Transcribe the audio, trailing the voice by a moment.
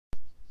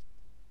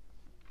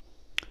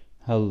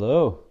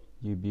Hello,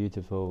 you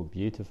beautiful,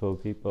 beautiful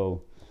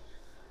people.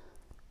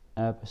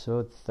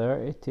 Episode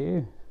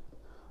 32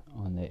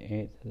 on the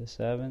 8th of the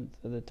 7th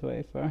of the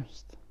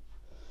 21st.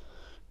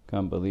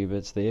 Can't believe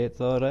it's the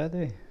 8th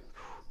already.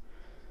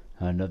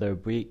 Another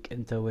week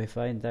until we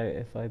find out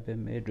if I've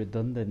been made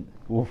redundant.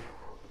 Woof,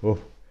 woof,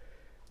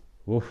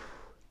 woof.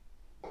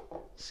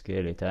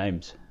 Scary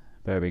times.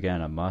 Better be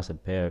getting a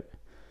massive payout.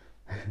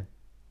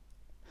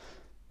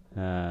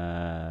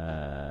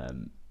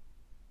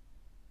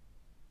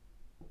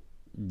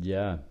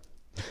 Yeah.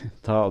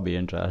 That'll be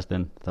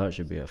interesting. That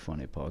should be a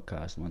funny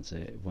podcast once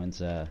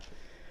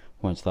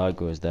that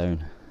goes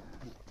down.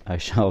 I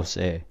shall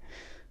say.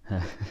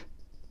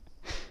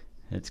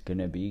 It's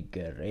gonna be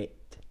great.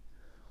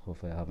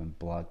 Hopefully I haven't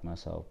blagged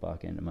myself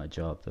back into my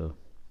job though.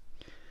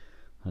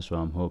 That's what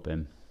I'm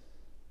hoping.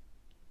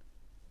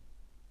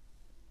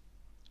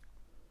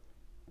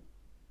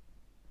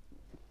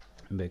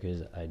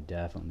 Because I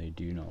definitely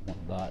do not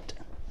want that.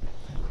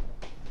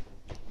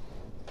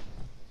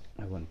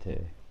 I want to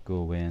go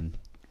away and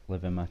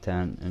live in my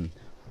tent and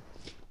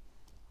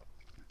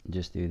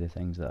just do the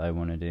things that I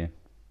want to do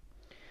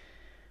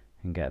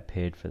and get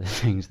paid for the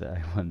things that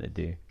I want to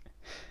do.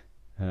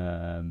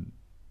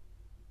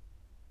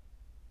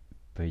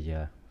 But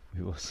yeah,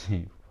 we will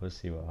see. We'll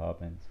see what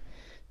happens.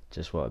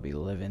 Just want to be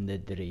living the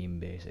dream,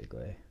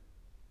 basically.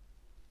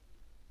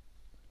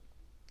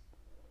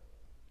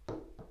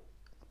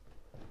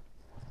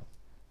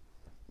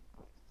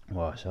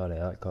 Oh, sorry,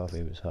 that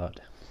coffee was hot.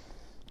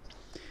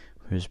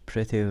 It was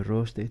pretty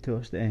roasty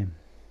toasty.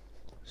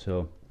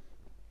 So,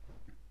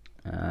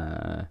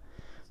 I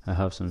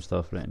have some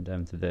stuff written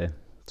down today.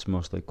 It's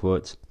mostly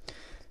quotes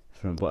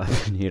from what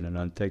I've been hearing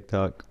on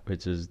TikTok,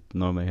 which is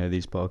normally how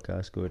these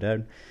podcasts go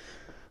down.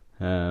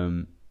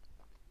 I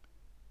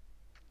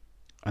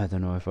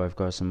don't know if I've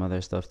got some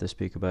other stuff to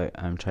speak about.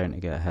 I'm trying to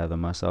get ahead of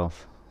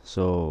myself.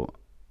 So,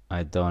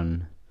 I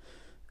done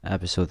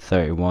episode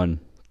 31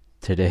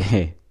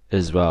 today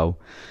as well.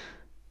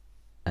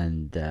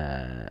 And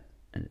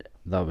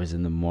that was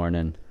in the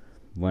morning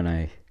when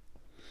I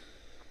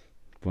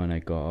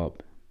got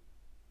up,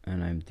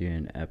 and I'm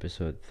doing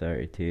episode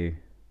 32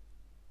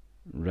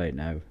 right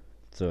now.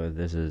 So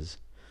this is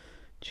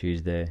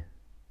Tuesday,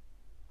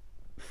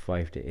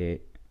 5 to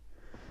 8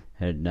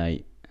 at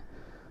night.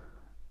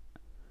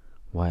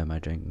 Why am I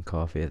drinking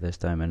coffee at this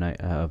time of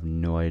night? I have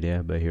no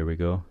idea, but here we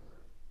go.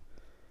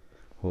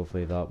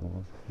 Hopefully that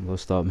will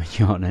stop me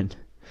yawning.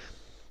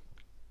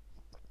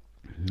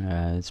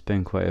 It's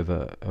been quite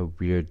a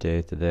weird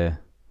day today.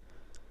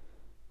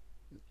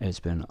 It's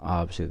been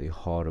absolutely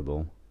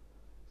horrible,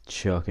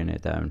 chucking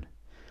it down.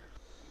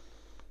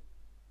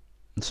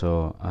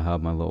 So I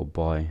had my little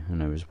boy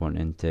and I was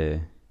wanting to,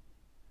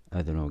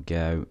 I don't know,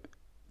 get out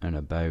and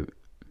about.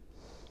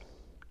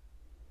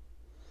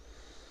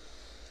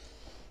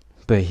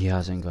 But he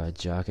hasn't got a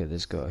jacket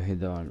that's got a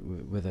hood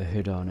on, with a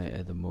hood on it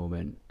at the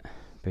moment,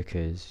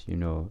 because, you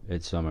know,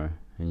 it's summer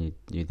and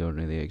you don't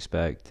really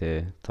expect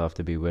to have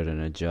to be wearing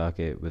a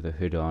jacket with a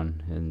hood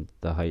on in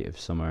the height of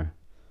summer.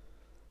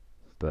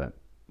 But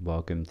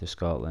welcome to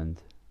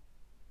Scotland.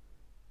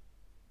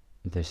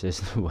 This is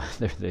the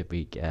weather that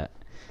we get.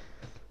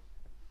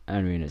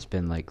 I mean, it's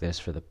been like this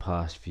for the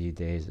past few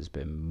days. It's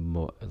been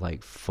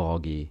like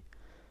foggy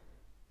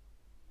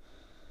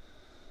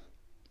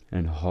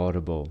and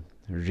horrible,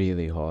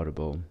 really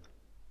horrible.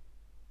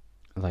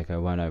 Like, I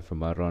went out for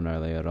my run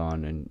earlier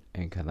on, and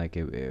kind of like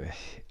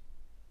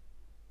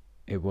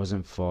it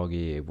wasn't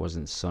foggy, it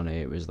wasn't sunny,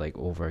 it was like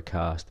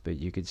overcast, but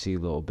you could see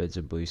little bits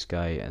of blue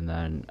sky. And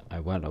then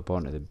I went up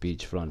onto the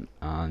beachfront,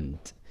 and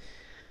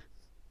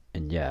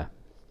yeah,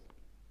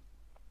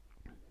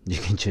 you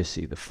can just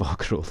see the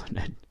fog rolling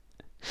in.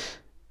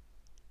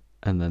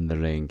 And then the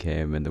rain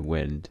came and the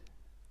wind.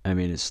 I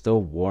mean, it's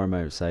still warm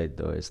outside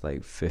though. It's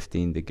like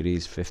 15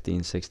 degrees,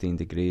 15, 16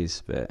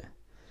 degrees, but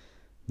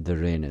the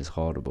rain is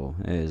horrible.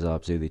 It is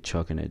absolutely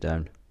chucking it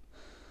down.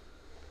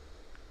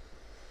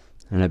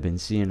 And I've been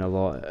seeing a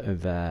lot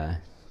of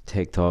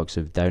TikToks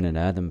of down in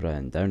Edinburgh,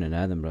 and down in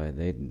Edinburgh,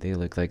 they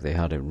look like they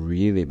had it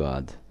really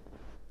bad.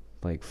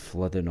 Like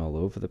flooding all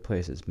over the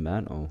place. It's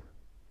mental.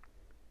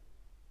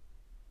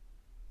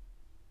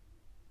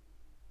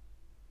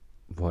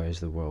 What is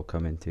the world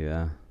coming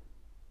to,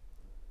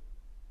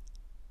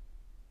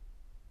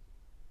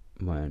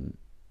 when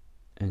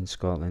in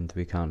Scotland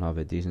we can't have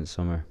a decent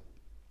summer?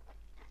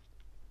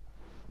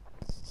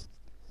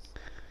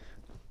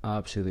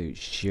 Absolute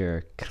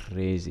sheer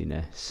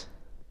craziness.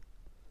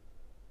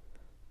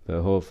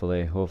 But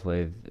hopefully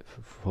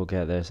we'll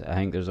get this. I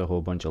think there's a whole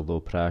bunch of low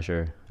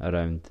pressure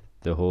around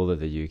the whole of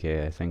the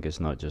UK. I think it's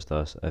not just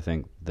us. I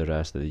think the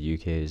rest of the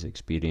UK is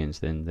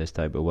experiencing this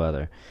type of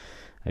weather.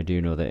 I do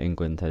know that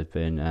England have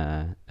been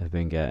getting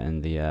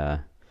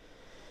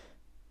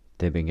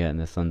they've been getting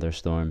the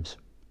thunderstorms.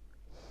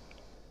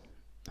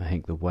 I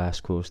think the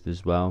West Coast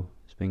as well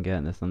has been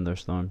getting the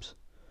thunderstorms.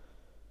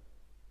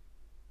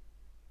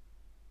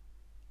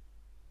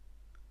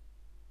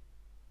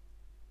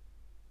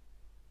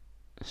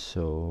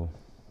 So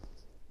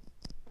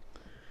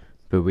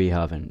But we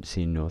haven't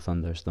seen no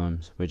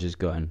thunderstorms, which is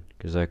good,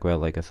 because I quite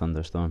like a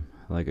thunderstorm.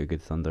 I like a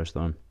good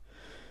thunderstorm.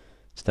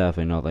 It's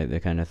definitely not like the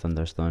kind of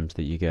thunderstorms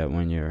that you get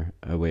when you're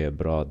away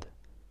abroad.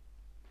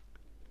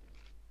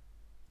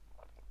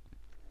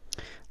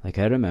 Like,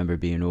 I remember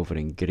being over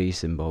in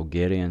Greece and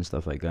Bulgaria and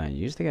stuff like that, and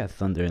you used to get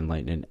thunder and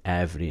lightning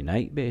every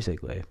night,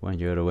 basically, when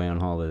you were away on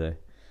holiday.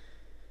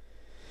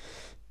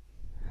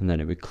 And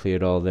then it would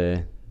clear all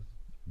the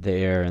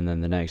air, and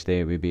then the next day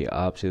it would be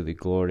absolutely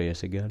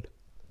glorious again.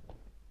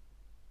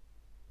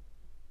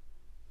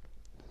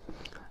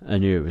 I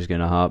knew it was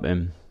going to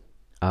happen.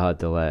 I had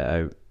to let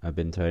out. I've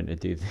been trying to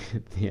do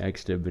the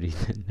extra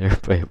breathing there,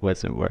 but it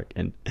wasn't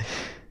working.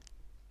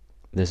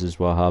 This is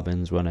what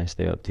happens when I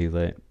stay up too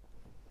late.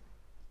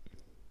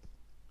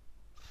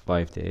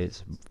 5 to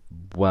 8's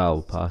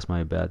well past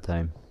my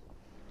bedtime.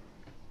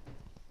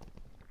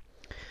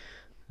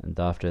 And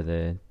after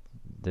the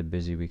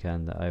busy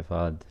weekend that I've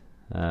had,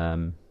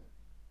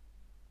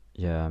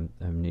 yeah,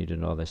 I'm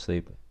needing all the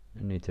sleep.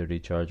 I need to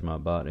recharge my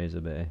batteries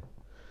a bit.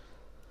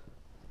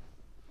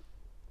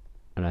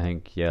 And I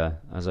think, yeah,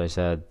 as I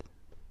said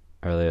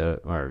earlier,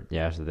 or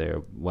yesterday,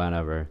 or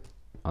whenever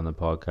on the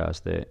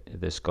podcast,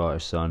 the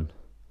Scottish sun,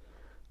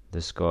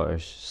 the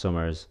Scottish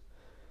summers,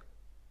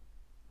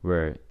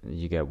 where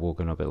you get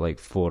woken up at like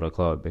 4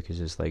 o'clock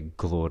because it's like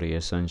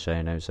glorious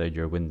sunshine outside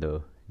your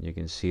window. You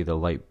can see the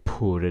light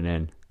pouring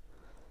in.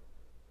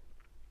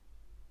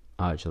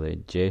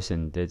 Actually,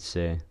 Jason did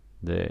say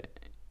that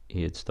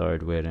he had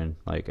started wearing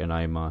like an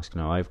eye mask.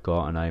 Now, I've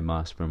got an eye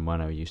mask from when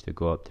I used to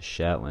go up to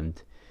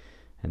Shetland,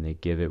 and they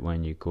give it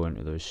when you go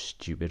into those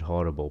stupid,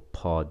 horrible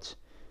pods,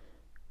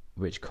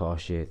 which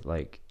cost you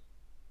like,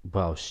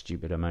 well,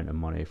 stupid amount of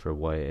money for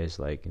what it is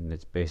like, and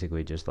it's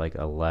basically just like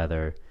a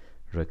leather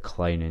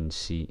reclining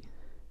seat,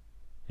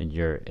 and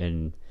you're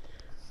in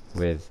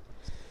with,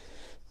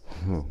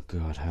 oh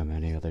god, how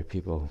many other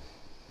people?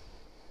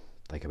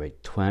 Like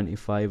about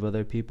 25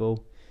 other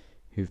people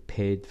who've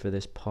paid for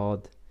this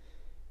pod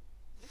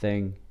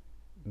thing,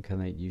 and kind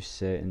of like you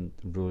sit in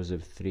rows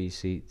of 3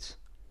 seats.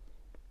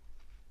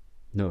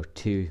 No,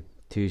 two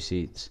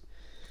seats.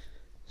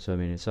 So I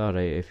mean, it's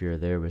alright if you're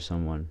there with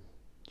someone,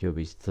 you'll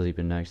be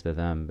sleeping next to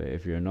them, but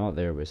if you're not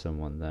there with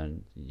someone,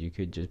 then you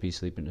could just be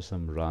sleeping to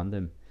some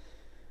random.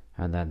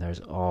 And then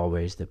there's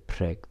always the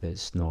prick that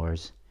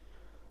snores,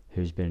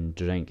 who's been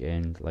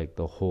drinking like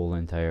the whole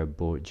entire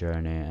boat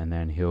journey, and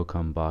then he'll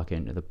come back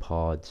into the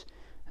pods,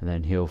 and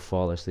then he'll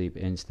fall asleep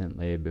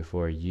instantly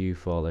before you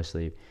fall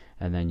asleep,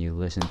 and then you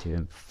listen to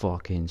him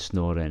fucking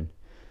snoring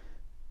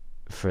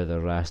for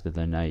the rest of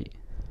the night.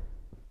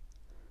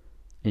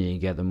 And you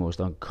get the most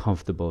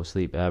uncomfortable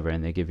sleep ever,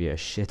 and they give you a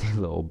shitty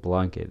little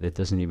blanket that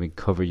doesn't even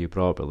cover you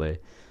properly.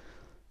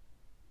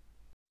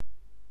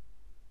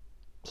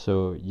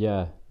 So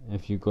yeah,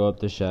 if you go up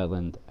to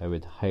Shetland, I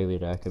would highly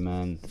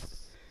recommend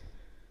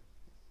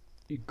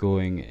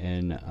going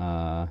in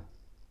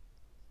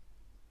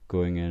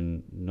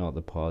not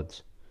the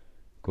pods,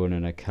 going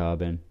in a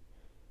cabin.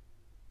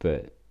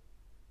 But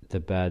the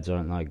beds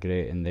aren't that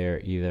great in there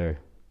either,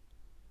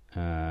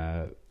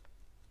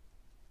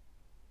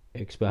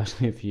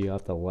 especially if you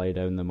have to lie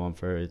down in them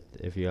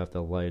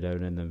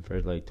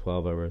for like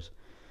 12 hours.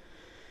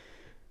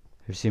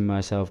 I've seen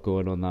myself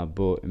going on that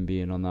boat and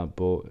being on that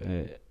boat,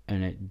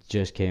 and it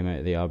just came out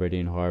of the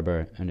Aberdeen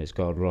harbour, and it's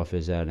got rough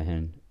as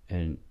anything,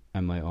 and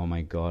I'm like, oh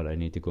my god, I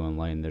need to go and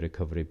lie in the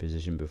recovery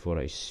position before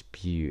I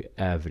spew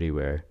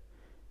everywhere.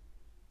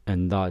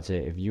 And that's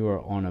it. If you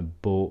are on a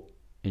boat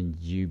and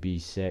you be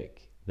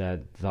sick,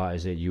 that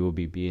is it. You will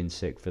be being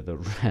sick for the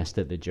rest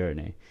of the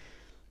journey.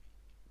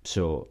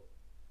 So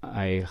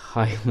I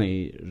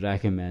highly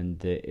recommend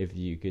that if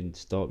you can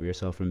stop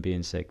yourself from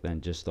being sick, then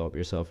just stop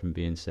yourself from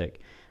being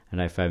sick.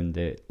 And I found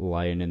that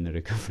lying in the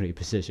recovery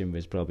position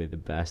was probably the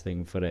best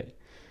thing for it.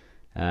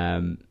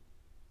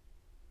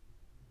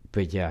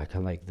 But yeah, kind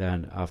of like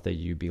then after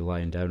you be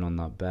lying down on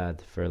that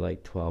bed for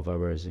like 12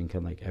 hours, and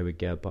kind of like I would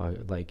get back,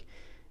 like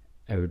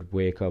I would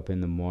wake up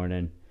in the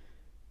morning,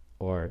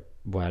 or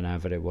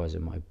whenever it was,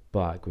 and my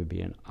back would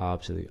be in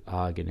absolute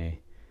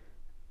agony,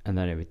 and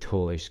then it would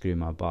totally screw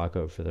my back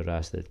up for the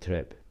rest of the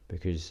trip,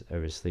 because I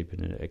was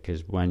sleeping in it.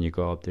 Because when you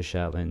go up to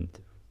Shetland,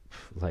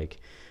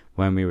 like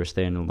when we were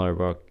staying in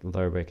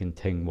Lerwick and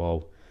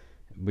Tingwall,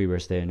 we were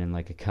staying in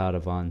like a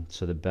caravan,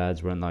 so the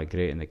beds weren't that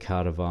great in the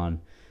caravan.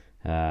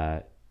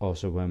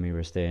 Also, when we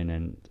were staying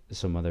in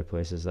some other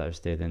places that I've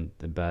stayed in,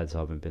 the beds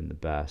haven't been the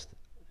best,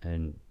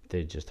 and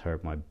they just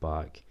hurt my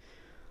back.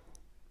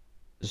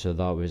 So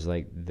that was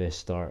like the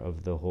start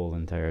of the whole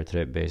entire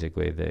trip,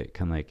 basically. That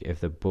kind of like,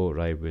 if the boat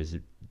ride was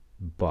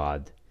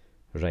bad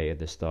right at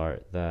the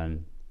start,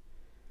 then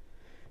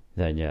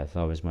yeah,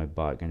 that was my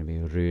back going to be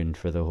ruined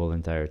for the whole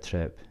entire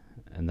trip,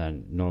 and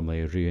then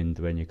normally ruined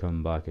when you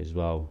come back as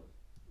well.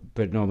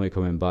 But normally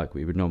coming back,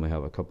 we would normally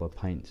have a couple of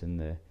pints in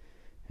the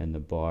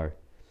bar,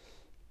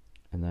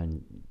 and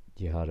then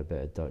you had a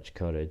bit of Dutch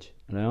courage.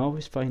 And I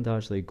always find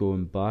actually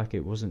going back,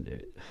 it wasn't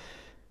it,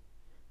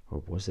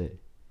 or was it?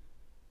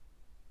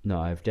 No,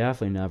 I've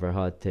definitely never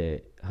had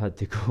to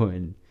go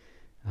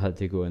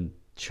and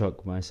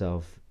chuck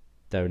myself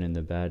down in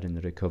the bed in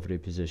the recovery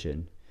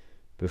position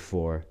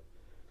before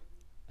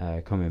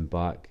coming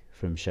back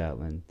from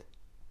Shetland.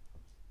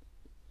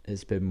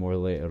 It's been more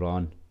later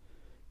on.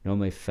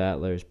 Normally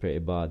Fetler is pretty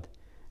bad.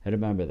 I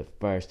remember the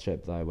first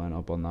trip that I went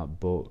up on that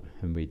boat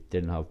and we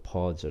didn't have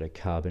pods or a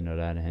cabin or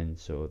anything,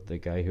 so the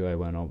guy who I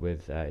went up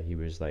with, he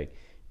was like,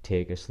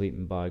 take a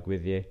sleeping bag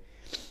with you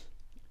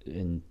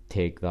and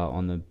take that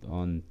on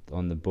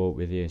the boat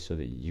with you so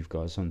that you've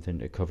got something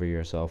to cover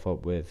yourself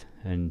up with.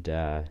 And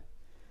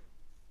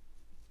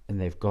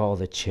they've got all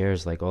the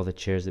chairs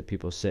that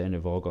people sit in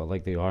have all got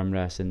like the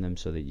armrests in them,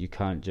 so that you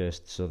can't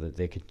just, so that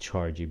they can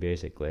charge you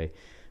basically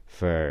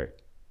for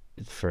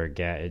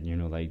forget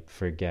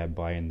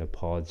buying the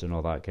pods and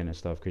all that kind of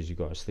stuff, because you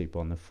got to sleep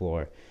on the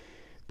floor.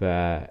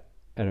 But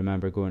I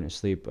remember going to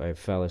sleep, I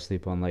fell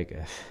asleep on like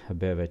a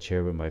bit of a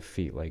chair with my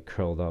feet like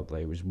curled up,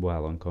 like it was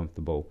well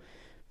uncomfortable.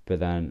 But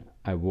then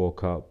I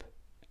woke up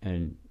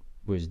and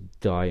was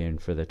dying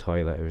for the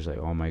toilet. I was like,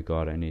 oh my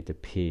god, I need to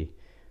pee.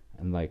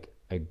 And like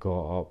I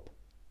got up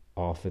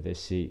off of the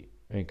seat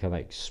and kind of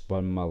like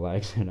spun my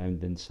legs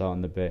around and sat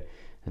on the bit,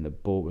 and the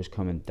boat was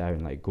coming down,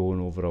 like going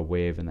over a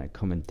wave and then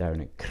coming down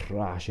and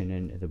crashing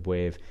into the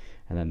wave,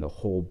 and then the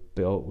whole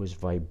boat was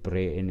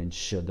vibrating and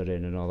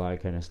shuddering and all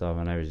that kind of stuff.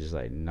 And I was just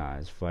like, nah,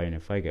 it's fine.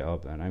 If I get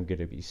up, then I'm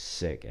gonna be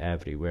sick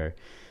everywhere.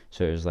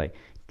 So it was like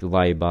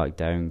lie back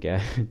down,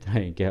 try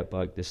and get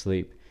back to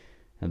sleep,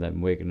 and then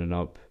waking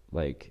up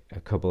like a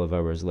couple of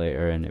hours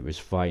later and it was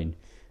fine,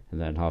 and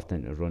then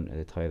having to run to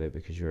the toilet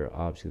because you were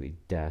absolutely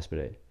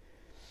desperate.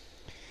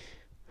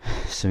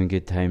 Some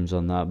good times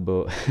on that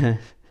boat.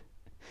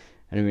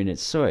 And I mean,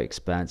 it's so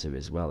expensive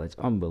as well. It's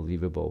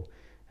unbelievable.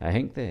 I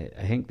think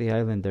the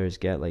islanders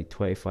get like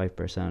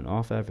 25%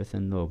 off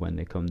everything though when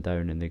they come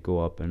down and they go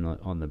up and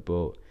on the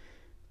boat.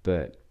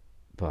 But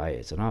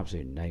it's an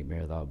absolute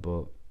nightmare, that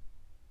boat.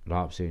 An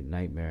absolute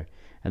nightmare.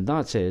 And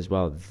that's it as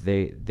well.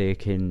 They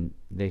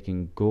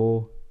can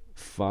go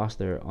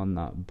faster on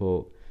that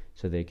boat,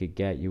 so they could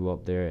get you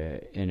up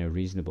there in a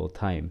reasonable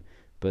time,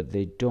 but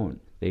they don't.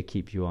 They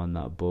keep you on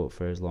that boat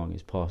for as long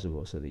as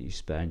possible so that you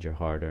spend your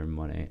hard-earned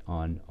money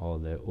on all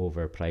the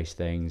overpriced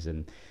things,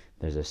 and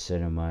there's a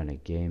cinema and a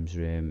games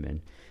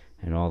room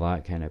and all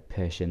that kind of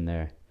pish in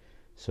there.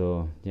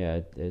 So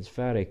yeah, it's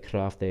very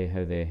crafty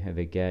how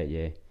they get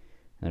you.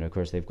 And of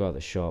course they've got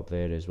the shop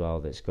there as well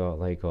that's got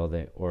like all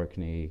the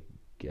Orkney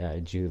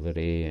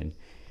jewellery, and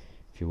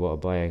if you want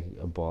to buy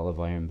a bottle of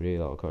Irn-Bru,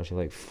 that'll cost you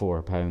like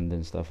 £4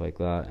 and stuff like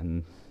that.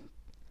 And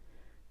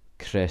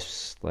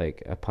crisps,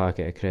 like a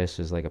packet of crisps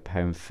is like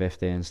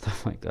 £1.50 and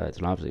stuff like that. It's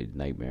an absolute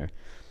nightmare.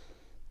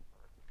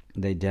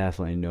 They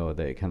definitely know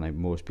that kind of like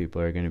most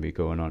people are going to be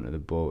going onto the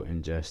boat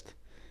and just,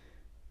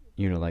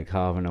 like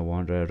having a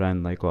wander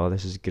around like, oh,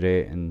 this is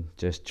great, and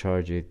just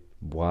charge you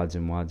wads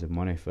and wads of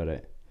money for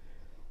it.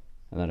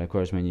 And then of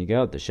course when you get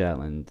out to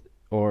Shetland,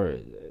 or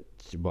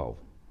well,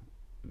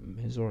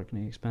 is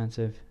Orkney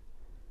expensive?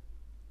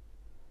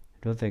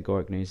 I don't think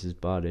Orkney is as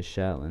bad as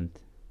Shetland,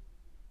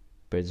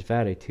 but it's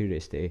very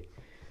touristy,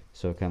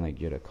 so kind of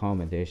like your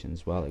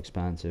accommodation's well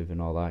expensive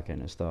and all that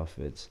kind of stuff.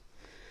 It's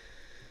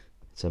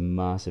a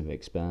massive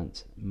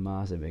expense.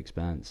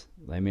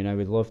 I mean, I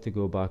would love to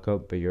go back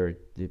up, but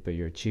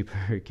you're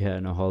cheaper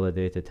getting a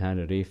holiday to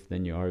Tenerife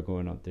than you are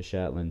going up to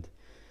Shetland,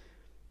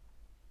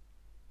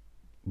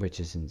 which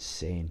is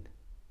insane.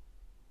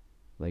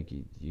 Like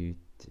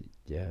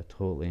yeah,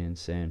 totally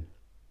insane.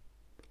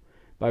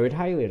 But I would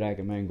highly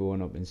recommend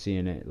going up and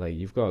seeing it. Like,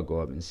 you've got to go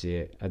up and see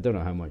it. I don't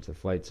know how much the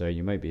flights are.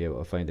 You might be able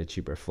to find a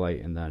cheaper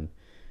flight and then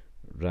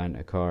rent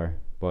a car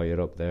while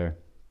you're up there.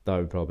 That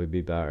would probably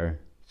be better,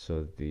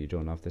 so that you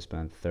don't have to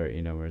spend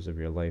 13 hours of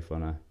your life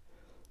on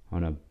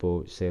a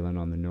boat sailing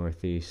on the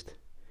northeast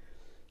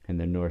in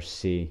the North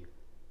Sea.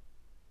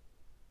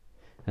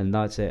 And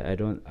that's it. I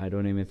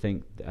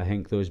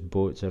think those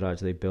boats are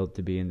actually built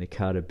to be in the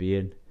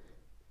Caribbean.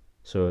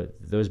 So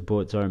those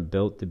boats aren't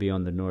built to be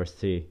on the North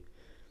Sea.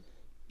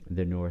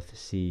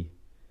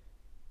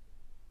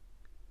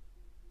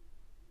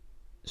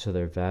 So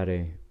they're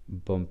very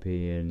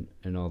bumpy and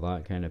all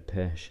that kind of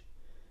pish.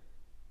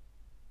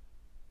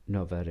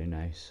 Not very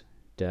nice.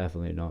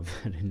 Definitely not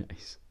very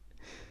nice.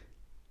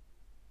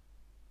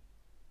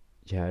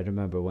 Yeah, I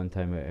remember one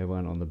time I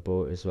went on the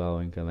boat as well,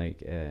 and kind of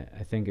like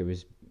I think it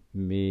was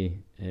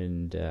me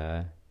and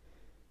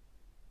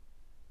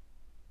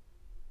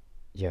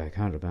I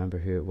can't remember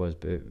who it was,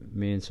 but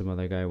me and some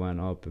other guy went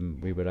up,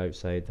 and we were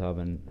outside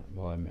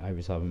I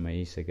was having my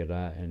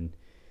e-cigarette, and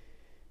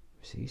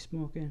was he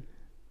smoking?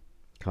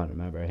 Can't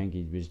remember. I think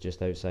he was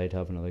just outside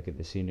having a look at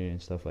the scenery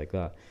and stuff like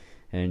that.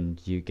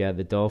 And you get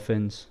the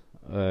dolphins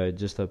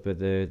just up at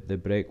the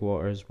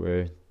breakwaters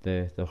where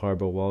the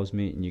harbour walls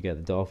meet, and you get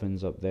the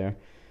dolphins up there.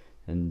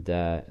 And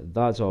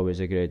that's always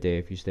a great day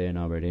if you stay in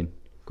Aberdeen.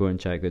 Go and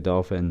check the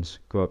dolphins.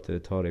 Go up to the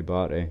Torry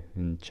Battery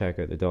and check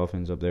out the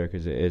dolphins up there,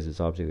 because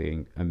it's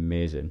absolutely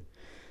amazing.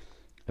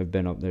 I've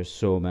been up there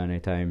so many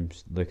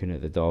times looking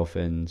at the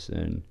dolphins,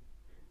 and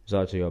I was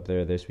actually up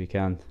there this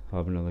weekend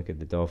having a look at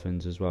the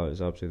dolphins as well.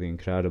 It's absolutely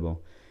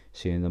incredible.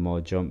 seeing them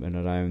all jumping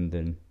around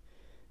and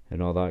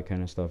all that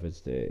kind of stuff.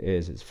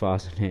 It's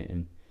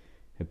fascinating,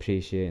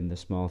 appreciating the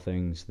small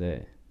things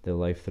that the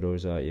life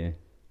throws at you.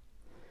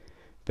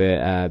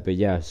 But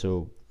yeah,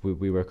 so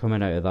we were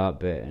coming out of that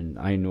bit, and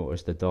I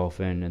noticed the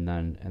dolphin, and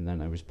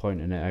then I was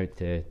pointing it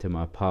out to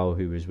my pal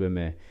who was with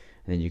me, and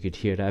then you could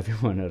hear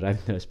everyone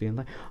around us being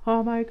like,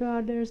 "Oh my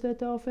God, there's the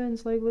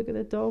dolphins! Like, look at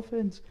the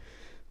dolphins!"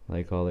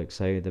 Like, all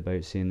excited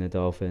about seeing the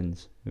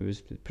dolphins. It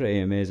was pretty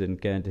amazing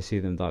getting to see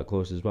them that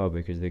close as well,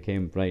 because they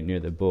came right near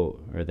the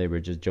boat, or they were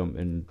just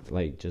jumping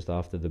like just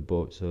after the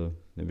boat. So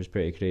it was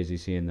pretty crazy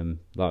seeing them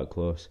that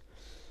close.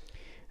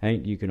 I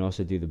think you can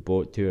also do the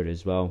boat tour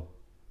as well.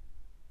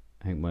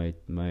 I think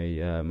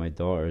my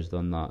daughter's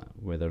done that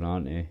with her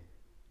auntie.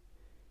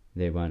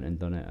 They went and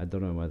done it. I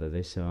don't know whether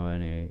they saw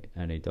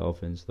any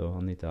dolphins though.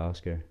 I'll need to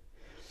ask her.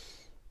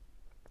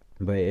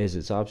 But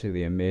it's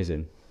absolutely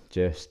amazing.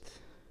 Just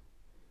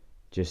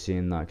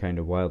seeing that kind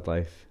of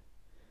wildlife.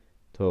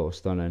 Total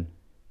stunning.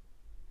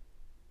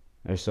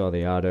 I saw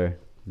the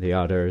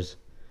adders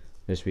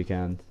this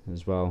weekend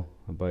as well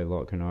by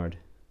Lochcanard.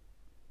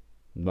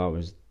 That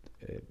was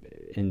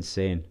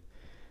insane,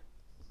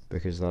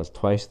 because that's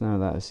twice now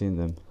that I've seen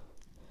them.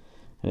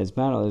 And it's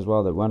mental as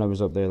well that when I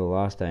was up there the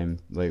last time,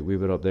 like, we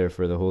were up there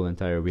for the whole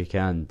entire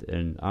weekend,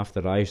 and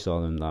after I saw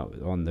them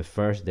that on the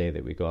first day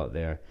that we got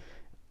there,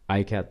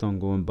 I kept on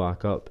going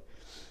back up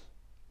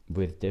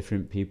with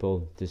different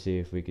people to see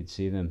if we could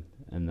see them,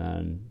 and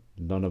then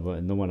no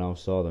one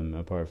else saw them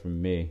apart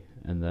from me.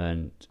 And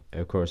then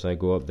of course I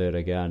go up there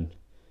again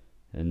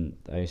and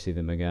I see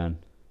them again.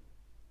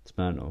 It's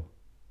mental,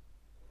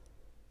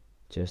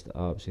 just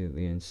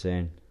absolutely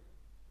insane.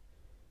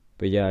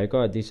 But yeah, I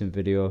got a decent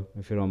video.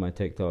 If you're on my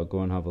TikTok,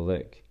 go and have a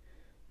look.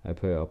 I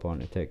put it up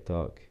onto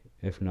TikTok.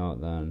 If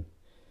not, then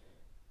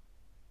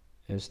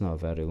it's not a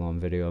very long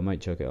video. I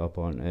might chuck it up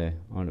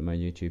onto my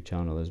YouTube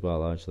channel as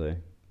well, actually,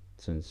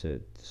 so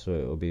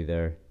it'll be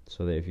there,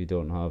 so that if you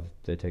don't have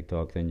the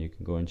TikTok, then you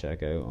can go and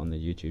check it out on the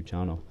YouTube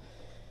channel.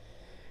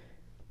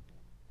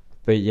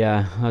 But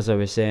yeah, as I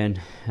was saying,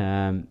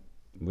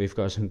 we've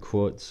got some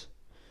quotes,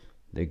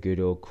 the good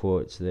old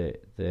quotes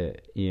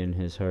that Ian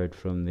has heard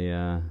from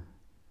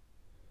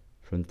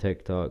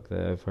TikTok,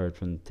 that I've heard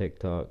from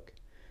TikTok,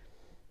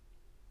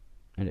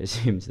 and it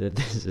seems that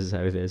this is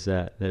how this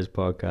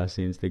podcast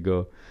seems to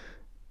go.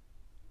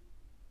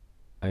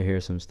 I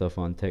hear some stuff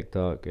on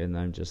TikTok and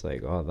I'm just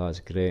like, oh, that's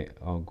great,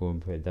 I'll go and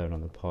put it down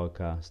on the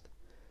podcast.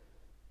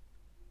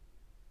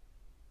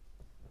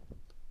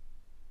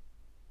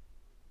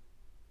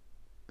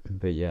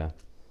 But yeah,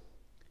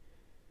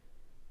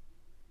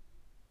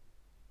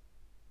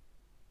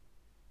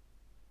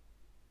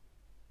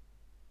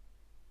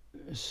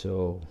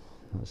 so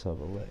let's have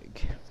a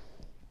look.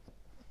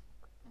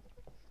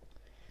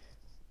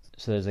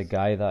 So there's a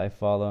guy that I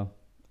follow,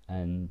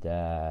 and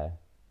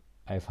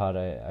I've had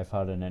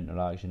an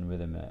interaction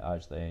with him.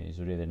 Actually, he's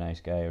a really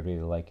nice guy. I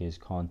really like his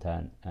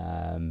content,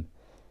 and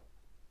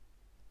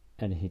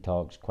he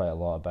talks quite a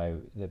lot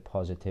about the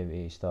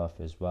positivity stuff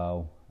as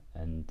well.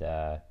 And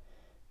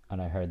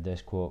I heard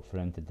this quote for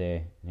him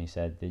today, and he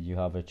said that you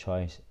have a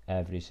choice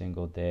every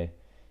single day.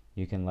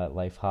 You can let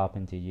life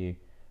happen to you,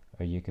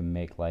 or you can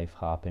make life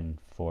happen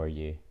for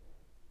you.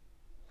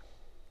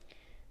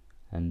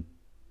 And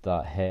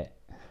that hit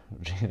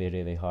really,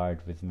 really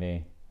hard with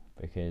me,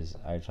 because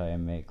I try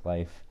and make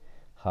life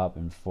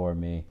happen for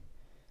me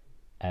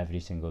every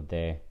single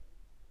day.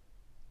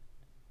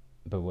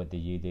 But what do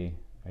you do?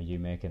 Are you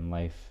making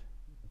life,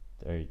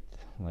 or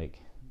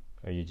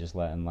are you just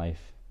letting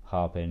life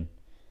happen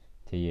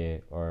to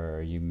you, or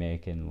are you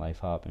making life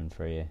happen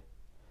for you?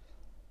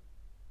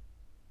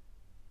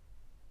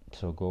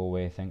 So go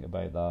away, think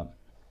about that.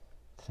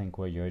 Think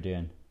what you're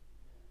doing.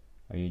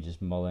 Are you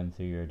just mulling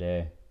through your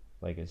day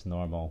like it's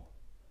normal?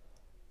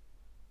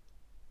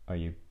 Are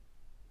you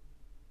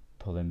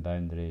pulling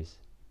boundaries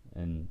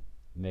and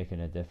making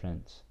a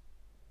difference,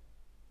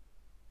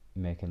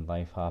 making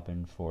life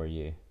happen for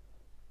you?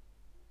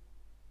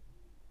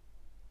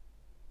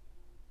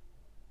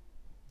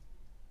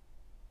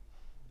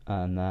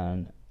 And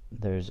then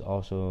there's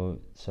also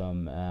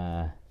some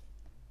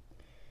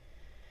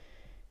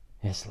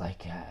it's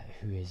like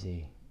who is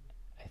he?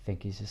 I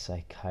think he's a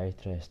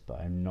psychiatrist, but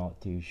I'm not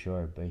too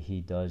sure. But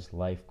he does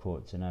life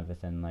quotes and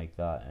everything like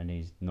that, and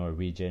he's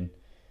Norwegian,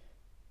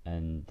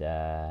 and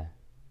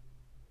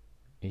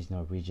he's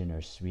Norwegian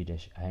or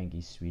Swedish. I think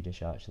he's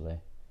Swedish actually.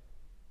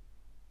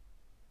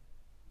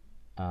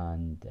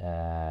 And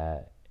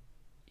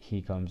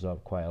he comes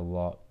up quite a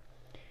lot.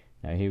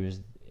 Now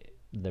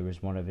there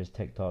was one of his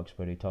TikToks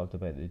where he talked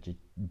about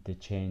the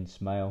chain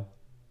smile,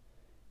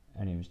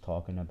 and he was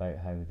talking about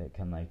how that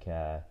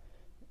can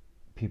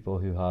people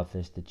who have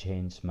the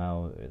chain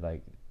smile,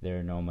 like,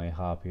 they're normally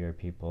happier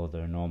people,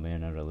 they're normally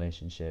in a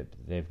relationship,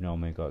 they've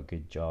normally got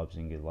good jobs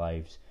and good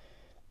lives.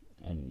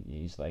 And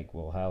he's like,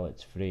 well, hell,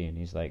 it's free. And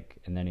he's like,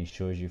 and then he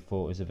shows you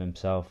photos of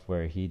himself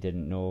where he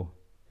didn't know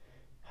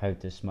how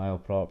to smile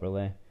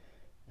properly,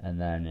 and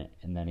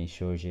then he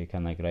shows you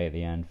kind of like right at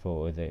the end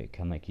photo that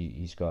kind of like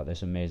he's got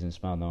this amazing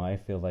smile. Now I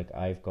feel like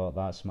I've got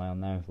that smile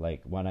now.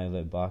 Like when I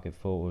look back at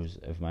photos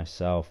of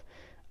myself,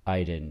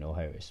 I didn't know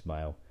how to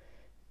smile.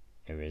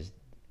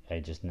 I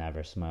just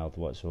never smiled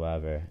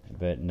whatsoever.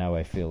 But now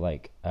I feel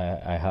like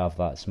I have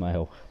that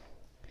smile,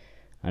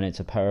 and it's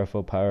a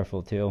powerful,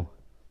 powerful tool.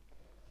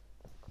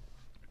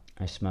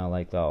 I smile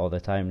like that all the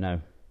time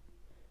now,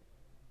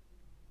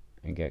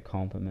 and get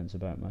compliments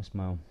about my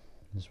smile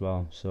as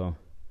well. So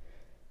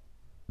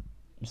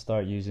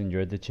start using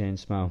your The Chain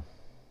smile.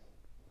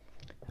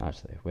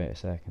 Actually, wait a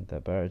second, I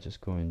better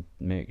just go and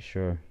make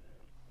sure.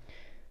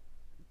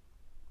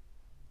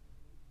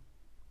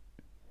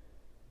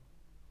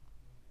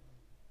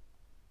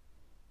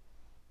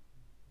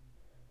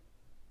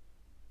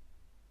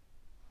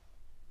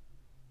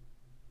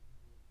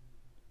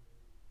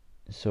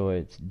 So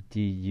it's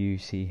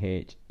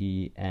DUCHENNE.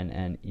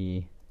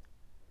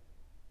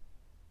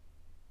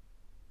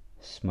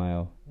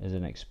 Smile is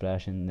an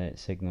expression that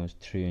signals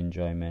true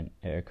enjoyment.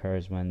 It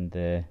occurs when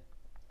the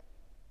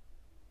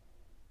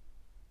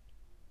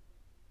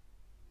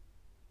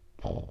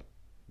I'm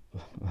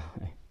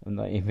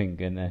not even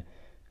gonna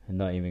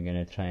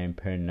try and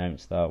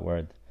pronounce that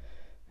word.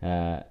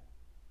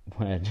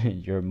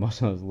 When your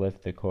muscles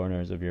lift the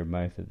corners of your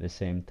mouth at the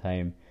same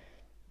time.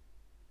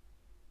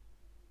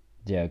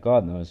 Yeah,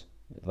 God knows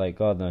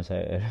God knows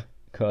how to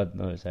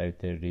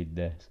read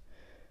this.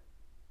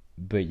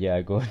 But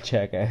yeah, go and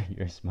check out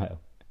your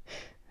smile.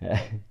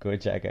 Go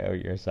check it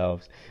out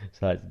yourselves.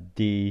 So that's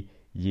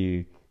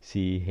DUCHENNE.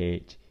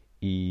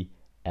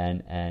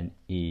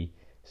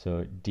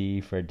 So D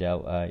for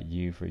Delta,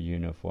 U for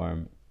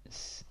uniform,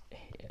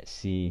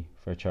 C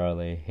for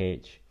Charlie,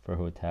 H for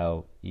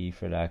hotel, E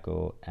for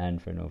echo, N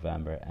for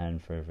November, N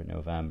for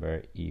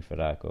November, E for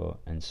echo,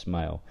 and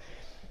smile.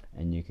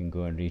 And you can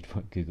go and read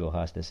what Google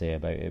has to say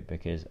about it,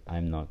 because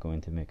I'm not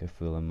going to make a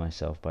fool of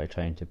myself by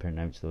trying to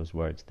pronounce those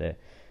words that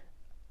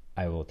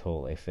I will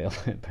totally fail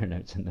at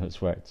pronouncing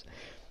those words.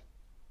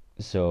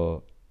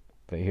 So,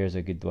 but here's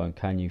a good one.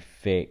 Can you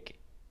fake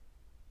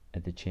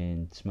The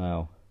Chain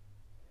smile?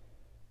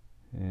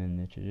 And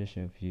the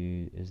traditional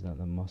view is that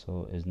the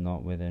muscle is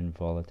not within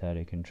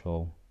voluntary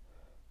control,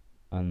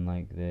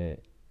 unlike the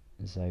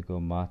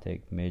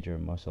zygomatic major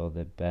muscle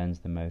that bends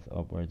the mouth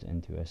upwards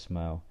into a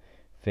smile.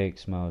 Fake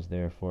smiles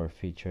therefore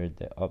featured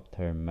the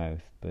upturned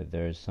mouth, but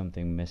there is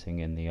something missing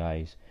in the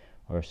eyes,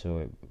 or so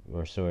it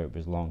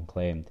was long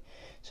claimed.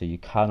 So you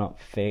cannot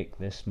fake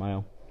this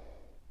smile.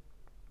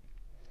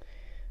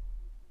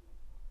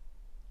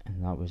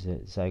 And that was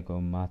it.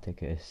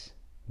 Zygomaticus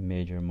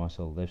major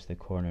muscle lifts the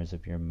corners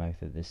of your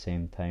mouth at the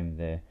same time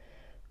the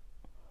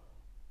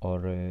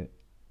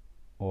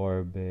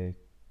orbicularis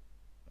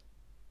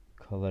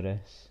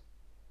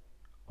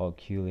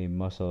oculi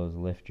muscles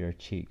lift your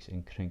cheeks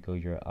and crinkle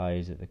your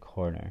eyes at the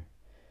corner.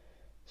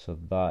 So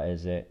that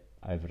is it.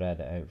 I've read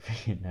it out for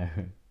you now.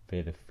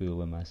 Be the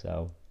fool of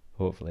myself.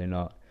 Hopefully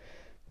not.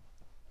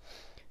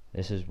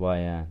 This is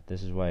why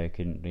I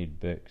couldn't read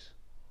books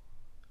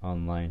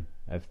online.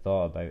 I've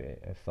thought about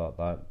it. I've thought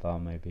that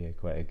might be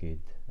quite a good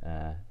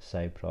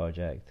side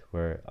project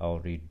where I'll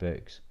read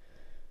books.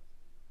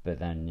 But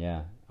then,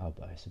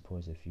 I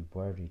suppose if you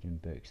were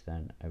reading books,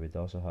 then I would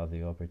also have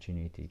the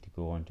opportunity to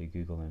go onto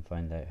Google and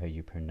find out how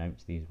you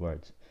pronounce these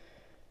words,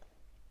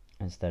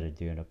 instead of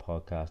doing a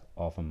podcast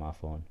off of my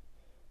phone.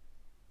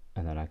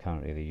 And then I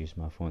can't really use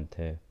my phone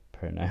to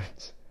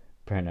pronounce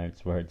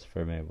words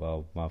for me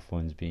while my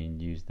phone's being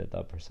used at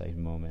that precise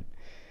moment.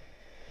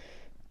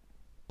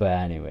 But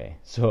anyway,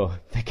 so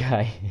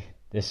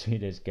the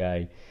Swedish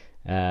guy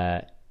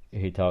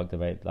who talked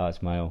about that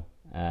smile,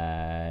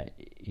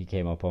 he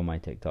came up on my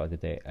TikTok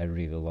today. I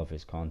really love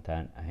his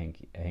content. I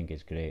think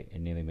it's great. It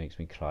nearly makes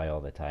me cry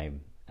all the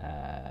time.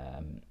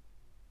 And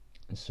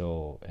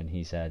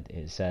he said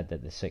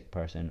that the sick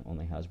person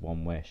only has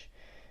one wish,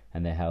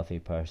 and the healthy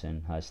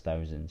person has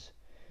thousands.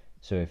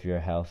 So if you're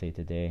healthy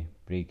today,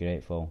 be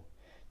grateful,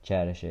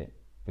 cherish it,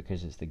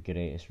 because it's the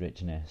greatest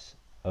richness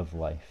of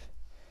life.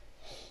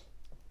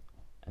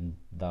 And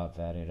that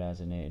very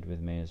resonated with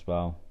me as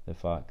well. The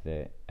fact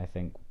that I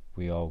think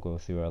we all go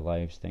through our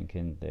lives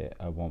thinking that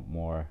I want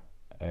more,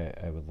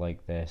 I would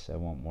like this, I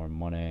want more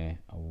money,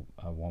 I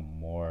want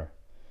more,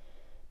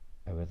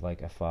 I would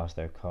like a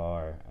faster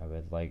car, I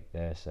would like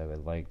this, I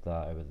would like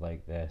that, I would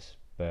like this.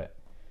 But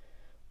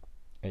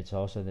it's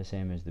also the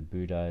same as the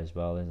Buddha as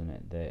well, isn't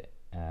it? That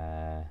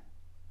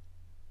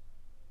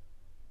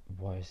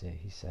what is it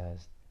he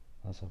says?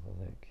 Let's have a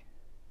look.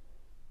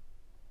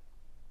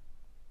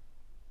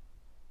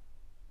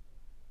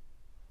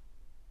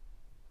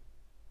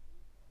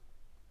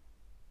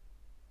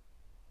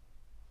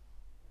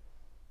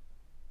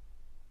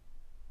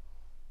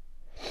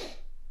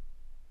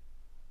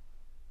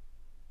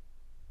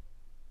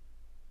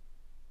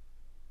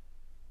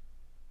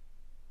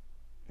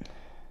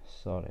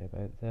 Sorry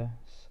about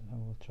this. I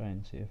will try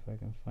and see if I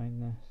can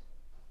find this.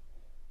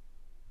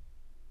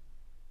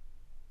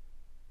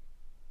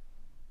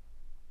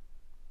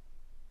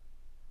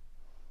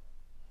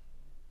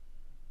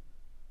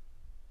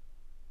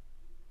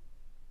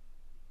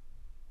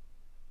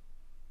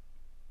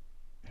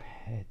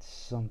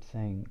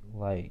 something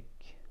like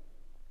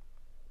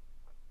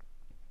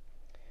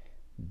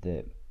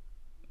that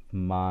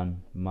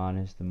man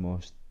is the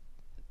most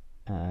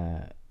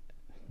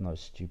not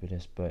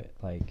stupidest, but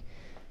like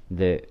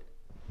that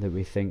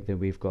we think that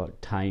we've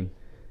got time,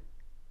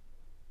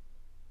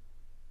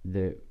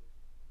 that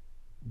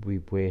we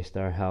waste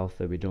our health,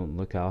 that we don't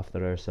look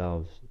after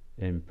ourselves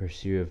in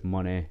pursuit of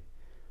money,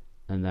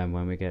 and then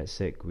when we get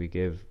sick we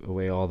give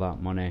away all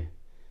that money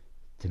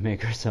to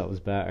make ourselves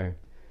better.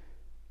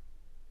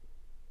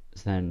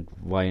 So then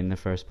why in the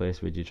first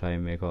place would you try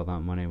and make all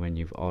that money when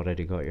you've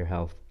already got your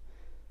health?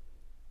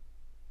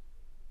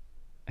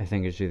 I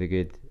think it's really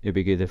good. It'd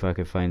be good if I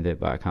could find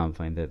it, but I can't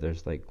find it.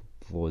 There's like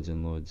loads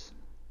and loads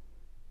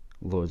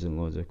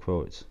of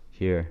quotes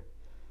here.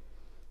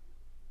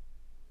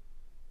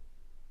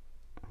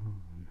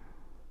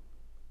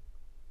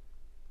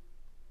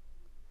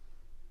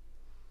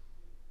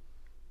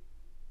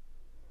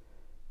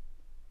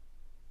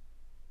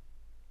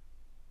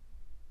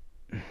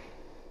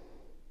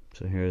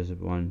 So here's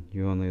one.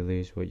 You only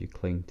lose what you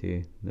cling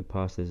to. The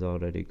past is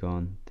already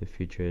gone. The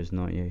future is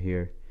not yet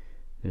here.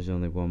 There's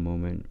only one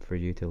moment for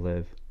you to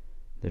live.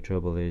 The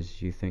trouble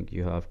is, you think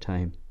you have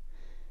time.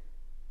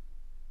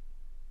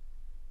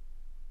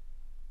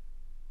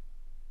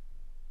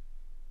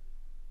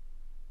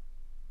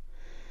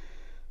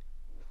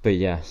 But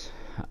yes,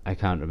 I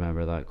can't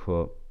remember that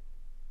quote.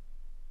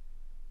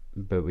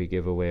 But we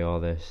give away all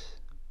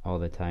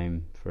the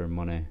time for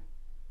money.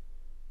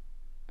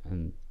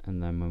 And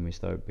then when we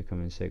start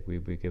becoming sick, we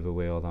give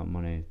away all that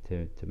money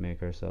to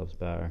make ourselves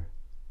better,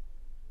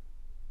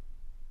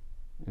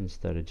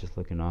 instead of just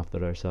looking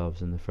after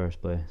ourselves in the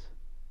first place.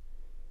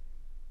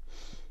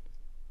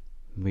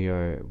 We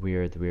are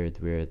weird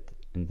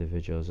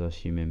individuals, us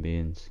human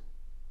beings.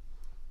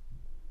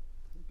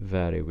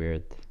 Very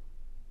weird.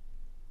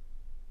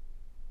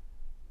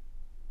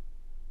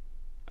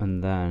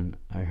 And then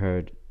I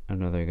heard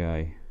another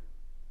guy.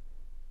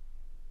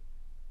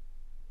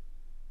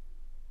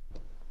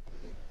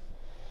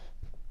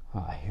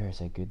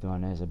 Here's a good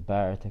one. Is it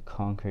better to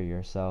conquer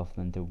yourself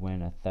than to win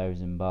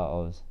 1,000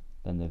 battles?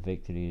 Then the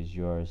victory is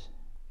yours.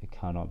 It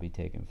cannot be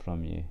taken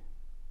from you.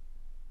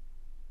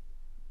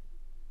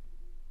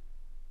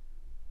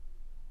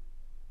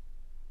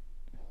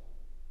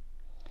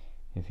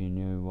 If you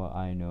knew what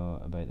I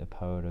know about the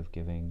power of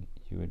giving,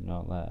 you would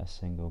not let a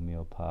single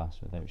meal pass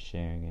without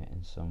sharing it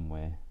in some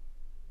way.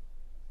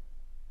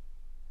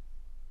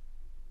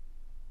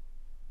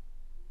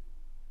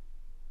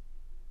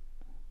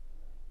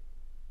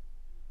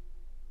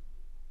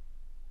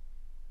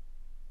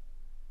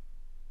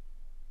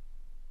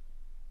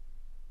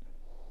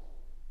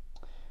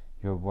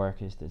 Your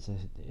work is to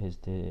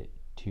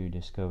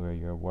discover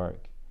your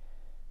work,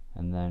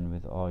 and then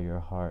with all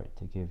your heart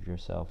to give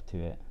yourself to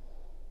it.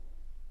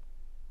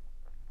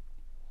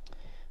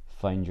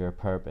 Find your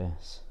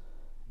purpose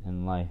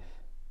in life.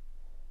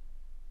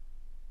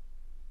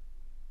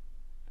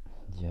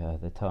 Yeah,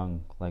 the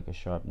tongue, like a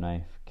sharp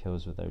knife,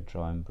 kills without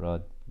drawing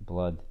blood.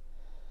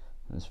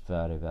 That's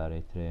very,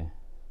 very true.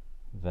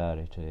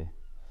 Very true.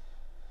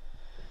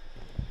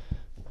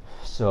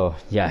 So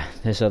yeah,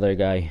 this other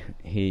guy,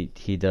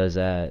 he does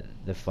the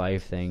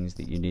 5 things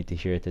that you need to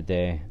hear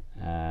today.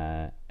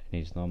 And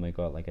he's normally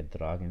got like a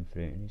dragon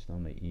fruit, and he's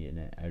normally eating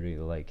it. I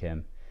really like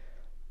him,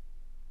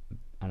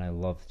 and I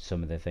love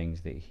some of the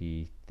things that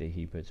he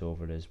puts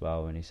over as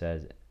well. When he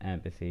says,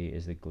 empathy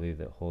is the glue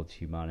that holds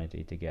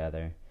humanity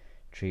together.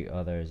 Treat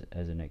others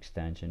as an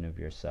extension of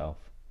yourself,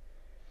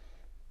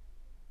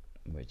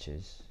 which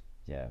is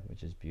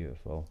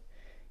beautiful.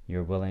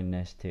 Your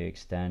willingness to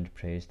extend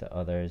praise to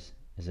others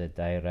is a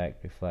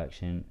direct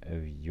reflection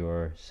of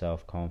your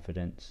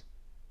self-confidence.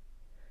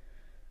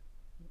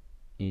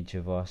 Each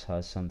of us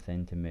has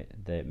something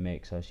that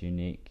makes us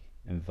unique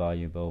and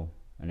valuable,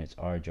 and it's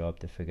our job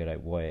to figure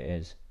out what it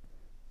is.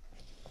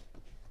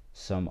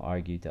 Some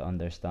argue to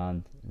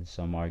understand, and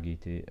some argue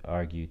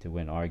to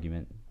win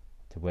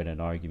an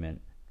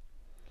argument.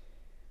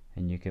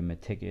 And you can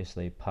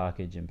meticulously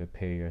package and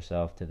prepare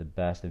yourself to the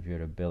best of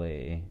your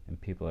ability,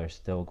 and people are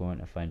still going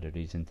to find a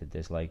reason to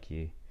dislike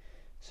you.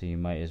 So you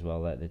might as well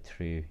let the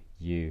true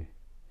you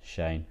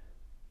shine.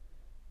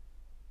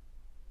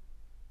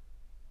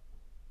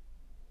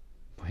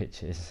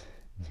 Which is,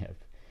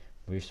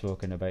 we've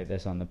spoken about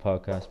this on the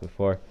podcast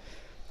before.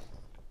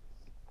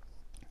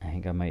 I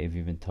think I might have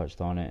even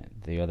touched on it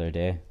the other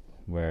day,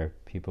 where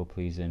people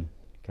pleasing,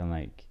 kind of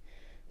like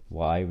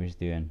what I was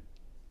doing,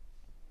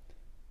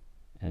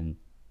 and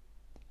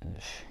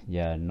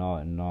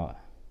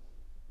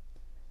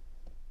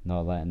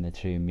not letting the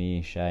true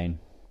me shine.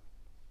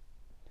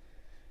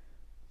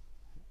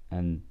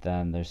 And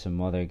then there's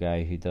some other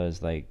guy who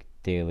does like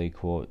daily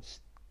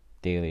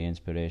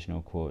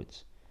inspirational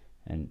quotes,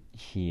 and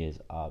he is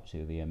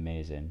absolutely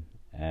amazing.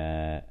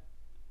 I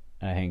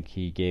think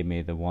he gave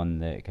me the one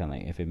that kind of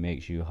like, if it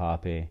makes you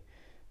happy,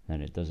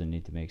 then it doesn't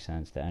need to make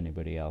sense to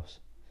anybody else.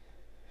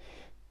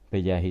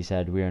 But yeah, he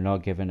said, we are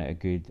not given a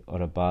good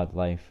or a bad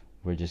life,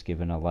 we're just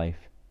given a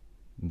life.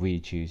 We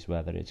choose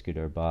whether it's good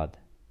or bad.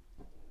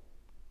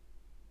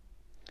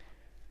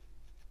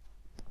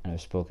 I've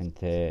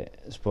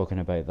spoken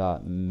about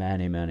that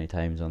many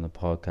times on the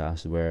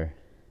podcast, where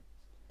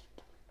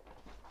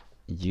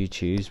you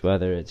choose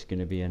whether it's going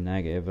to be a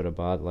negative or a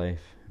bad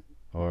life,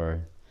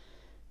 or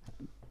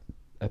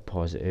a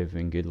positive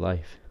and good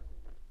life.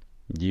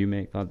 You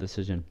make that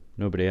decision,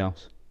 nobody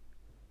else.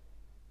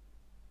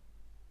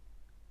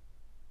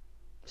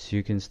 So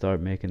you can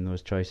start making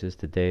those choices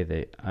today,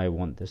 that I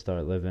want to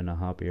start living a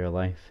happier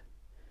life.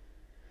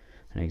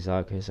 And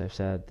exactly as I've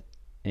said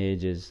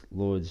ages,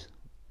 loads,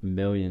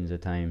 millions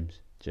of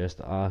times, just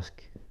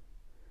ask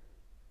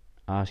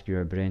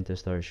your brain to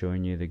start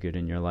showing you the good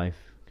in your life,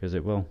 because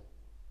it will.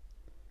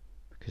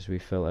 Because we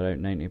filter out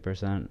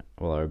 90%,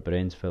 well, our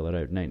brains filter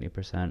out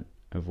 90%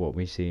 of what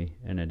we see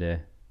in a day.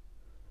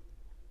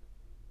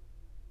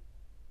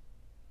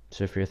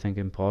 So if you're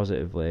thinking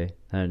positively,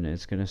 then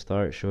it's going to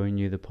start showing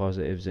you the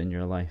positives in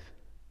your life.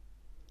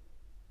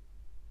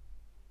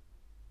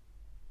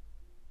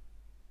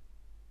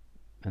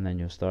 And then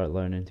you'll start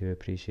learning to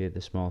appreciate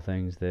the small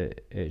things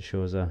that it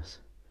shows us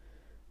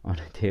on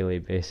a daily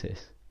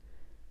basis.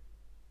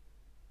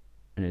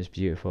 And it's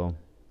beautiful.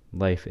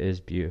 Life is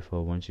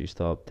beautiful once you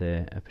stop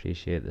to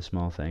appreciate the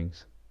small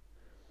things.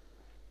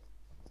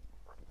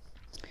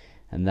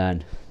 And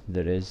then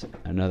there is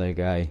another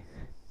guy,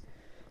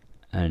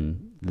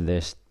 and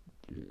this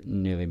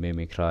nearly made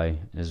me cry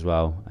as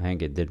well. I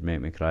think it did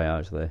make me cry,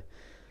 actually.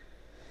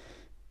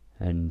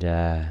 And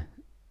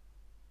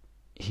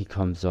he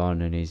comes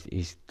on, and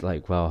he's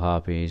like well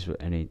happy,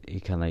 and he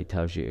kind of like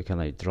tells you to kind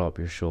of like drop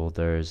your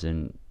shoulders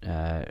and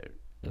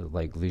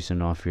like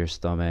loosen off your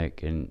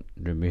stomach and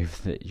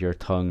remove your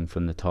tongue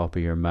from the top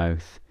of your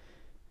mouth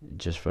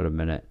just for a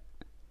minute.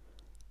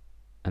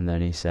 And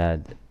then he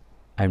said,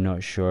 I'm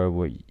not sure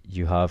what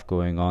you have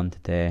going on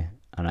today,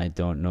 and I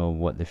don't know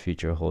what the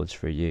future holds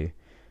for you,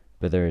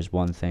 but there is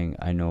one thing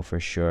I know for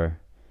sure,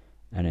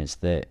 and it's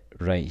that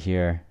right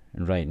here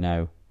and right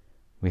now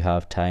we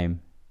have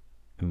time,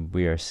 and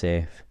we are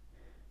safe,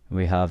 and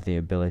we have the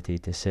ability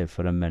to sit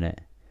for a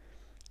minute.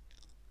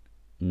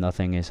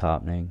 Nothing is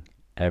happening,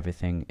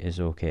 everything is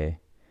okay,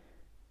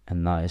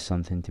 and that is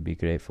something to be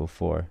grateful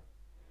for.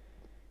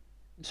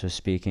 So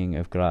speaking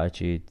of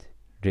gratitude,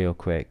 real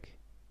quick,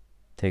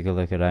 take a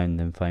look around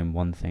and find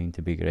one thing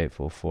to be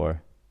grateful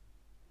for.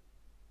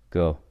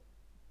 Go.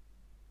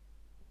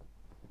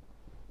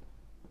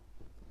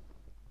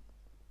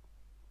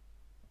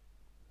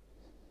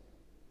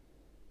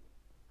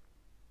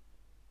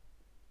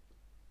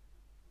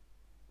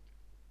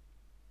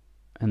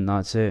 And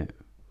that's it.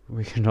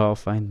 We can all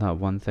find that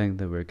one thing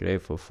that we're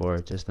grateful for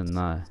just in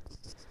that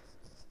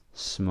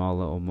small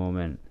little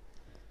moment.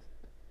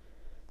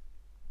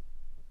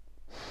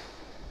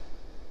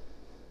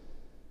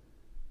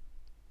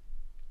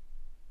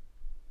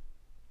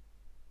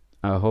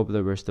 I hope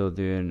that we're still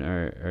doing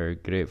our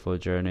grateful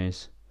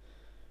journeys,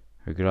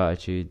 our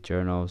gratitude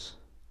journals.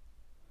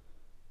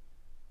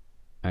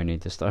 I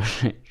need to start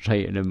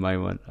writing in my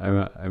one.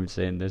 I'm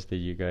saying this to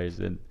you guys,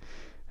 and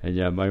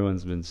yeah, my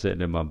one's been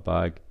sitting in my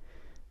bag.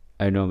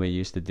 I normally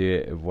used to do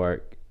it at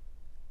work.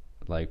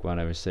 Like when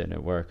I was sitting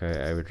at work,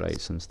 I would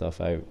write some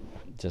stuff out,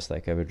 just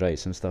like I would write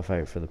some stuff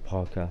out for the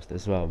podcast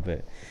as well.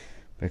 But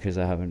because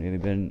I haven't really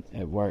been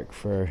at work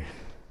for,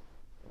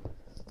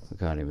 I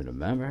can't even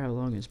remember how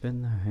long it's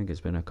been now. I think it's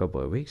been a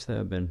couple of weeks that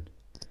I've been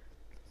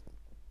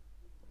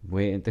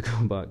waiting to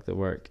go back to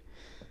work.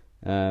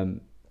 So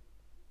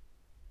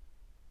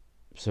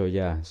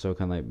yeah, so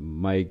kind of like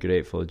my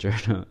grateful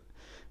journal.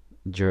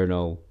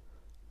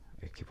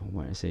 I keep on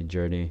wanting to say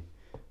journey.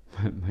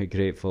 My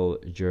grateful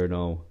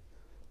journal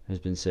has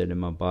been sitting in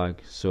my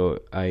bag, so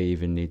I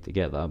even need to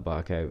get that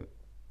back out.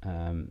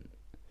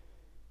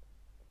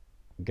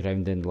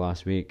 Grounding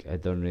last week, I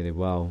done really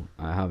well.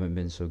 I haven't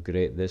been so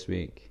great this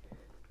week.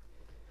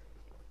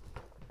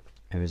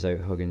 I was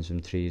out hugging some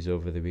trees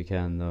over the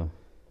weekend though.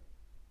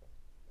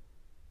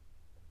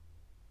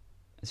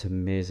 It's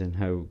amazing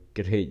how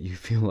great you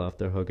feel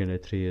after hugging a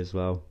tree as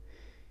well.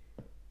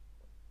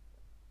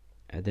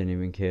 I didn't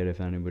even care if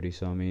anybody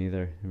saw me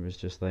either. It was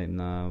just like,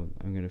 nah,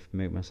 I'm going to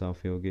make myself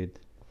feel good.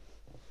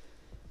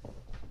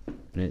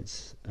 And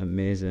it's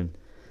amazing.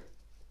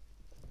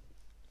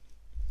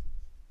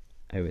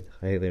 I would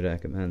highly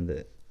recommend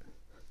it.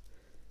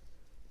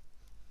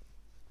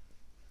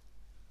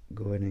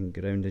 Going and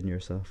grounding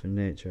yourself in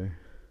nature.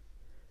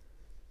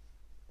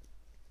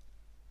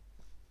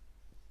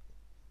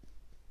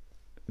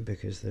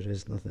 Because there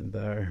is nothing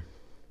better.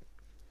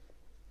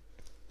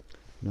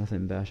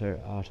 Nothing better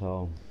at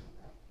all.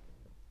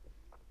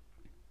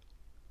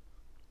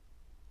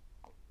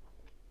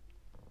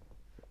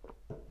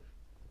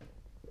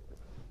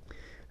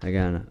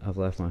 Again, I've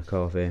left my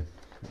coffee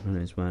and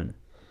it's went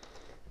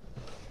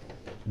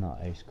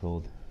not ice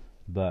cold,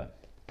 but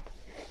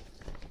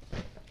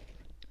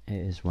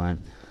it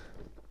went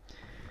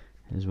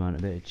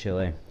a bit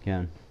chilly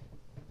again.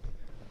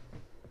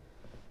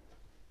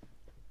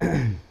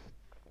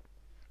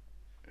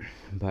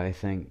 But I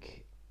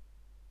think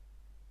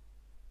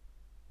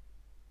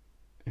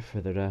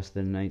for the rest of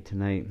the night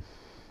tonight,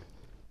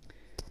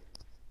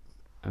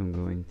 I'm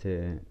going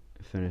to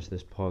finish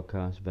this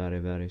podcast very,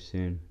 very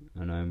soon,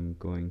 and I'm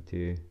going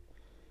to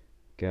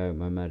get out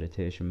my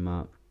meditation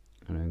mat,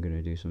 and I'm going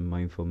to do some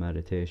mindful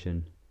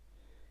meditation,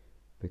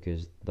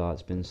 because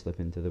that's been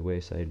slipping to the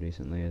wayside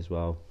recently as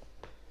well.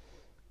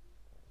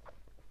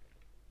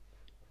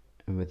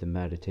 And with the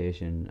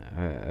meditation,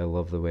 I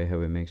love the way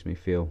how it makes me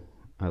feel.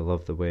 I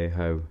love the way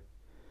how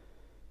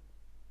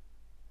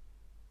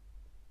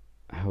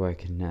I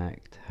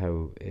connect,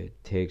 how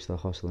it takes the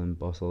hustle and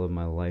bustle of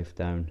my life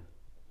down.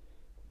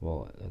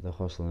 Well, the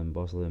hustle and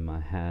bustle in my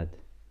head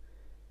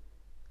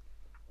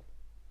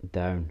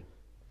down.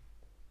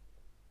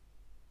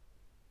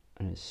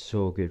 And it's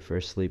so good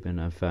for sleeping,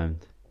 I've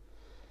found.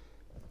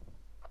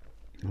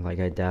 Like,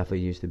 I definitely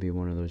used to be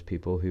one of those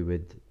people who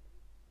would,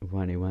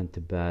 when he went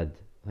to bed,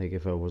 like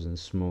if I wasn't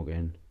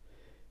smoking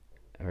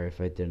or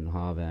if I didn't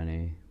have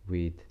any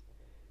weed,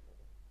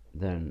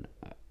 then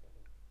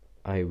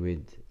I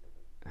would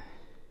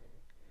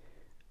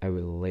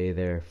lay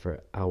there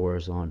for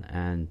hours on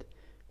end,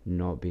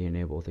 not being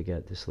able to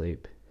get to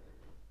sleep,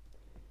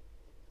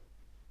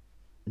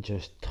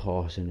 just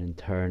tossing and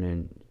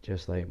turning,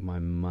 just like my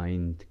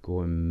mind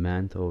going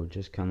mental,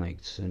 just kind of like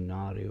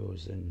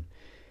scenarios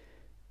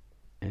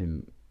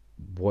and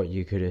what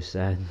you could have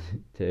said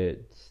to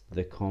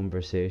the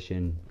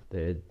conversation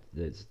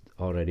that's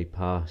already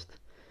passed.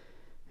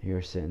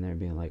 You're sitting there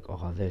being like,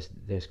 oh,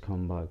 this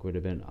comeback would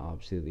have been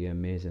absolutely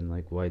amazing,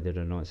 like, why did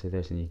I not say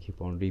this? And you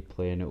keep on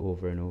replaying it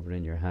over and over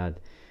in your head.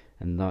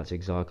 And that's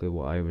exactly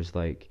what I was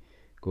like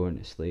going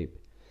to sleep.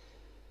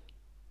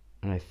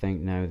 And I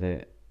think now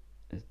that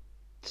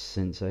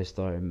since I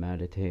started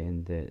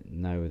meditating, that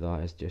now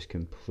that is just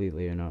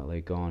completely and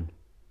utterly gone.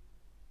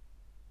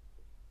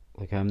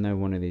 Like, I'm now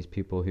one of these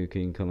people who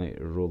can kind of like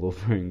roll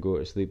over and go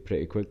to sleep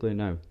pretty quickly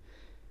now.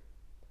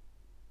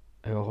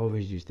 I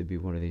always used to be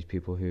one of these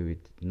people who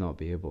would not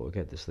be able to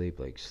get to sleep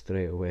like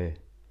straight away.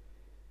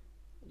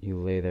 You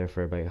lay there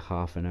for about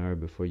half an hour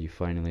before you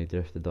finally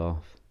drifted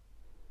off,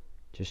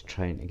 just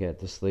trying to get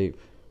to sleep.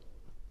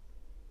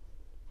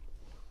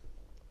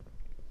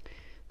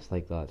 It's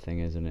like that thing,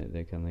 isn't it?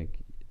 They can like,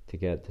 to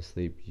get to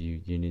sleep,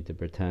 you need to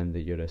pretend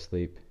that you're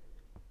asleep.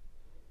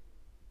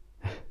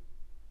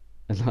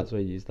 And that's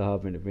what used to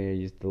happen to me. I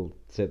used to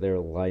sit there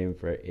lying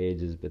for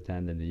ages,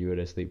 pretending that you were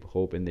asleep,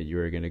 hoping that you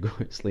were going to go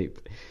to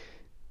sleep.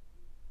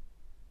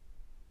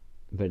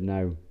 But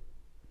now,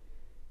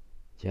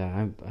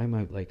 yeah, I'm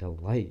out like a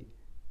light,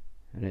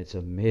 and it's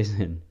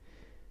amazing.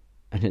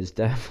 And it's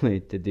definitely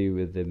to do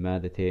with the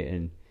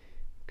meditating,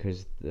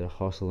 because the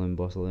hustle and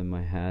bustle in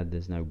my head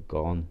is now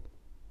gone.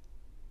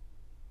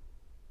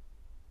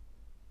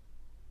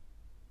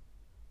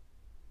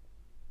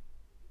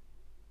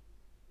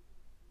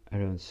 I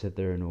don't sit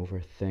there and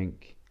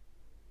overthink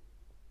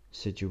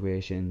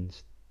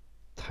situations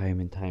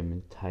time and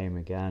time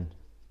again.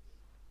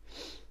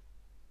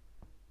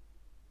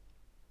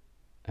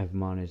 I've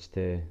managed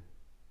to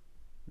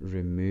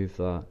remove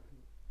that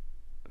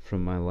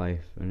from my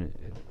life, and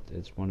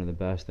it's one of the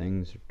best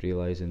things,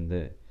 realizing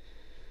that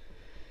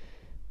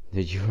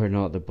you are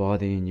not the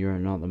body and you are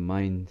not the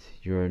mind,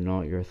 you are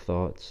not your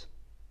thoughts.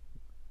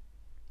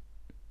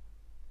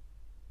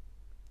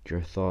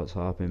 Your thoughts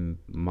happen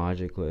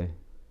magically.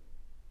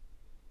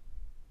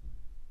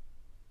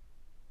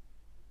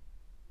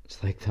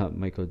 It's like that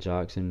Michael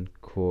Jackson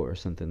quote or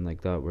something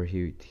like that, where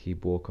he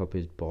woke up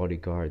his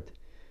bodyguard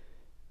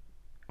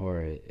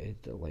or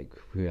like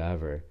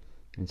whoever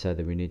and said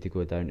that we need to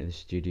go down to the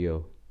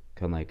studio.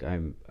 Kind of like,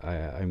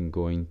 I'm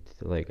going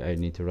to, like, I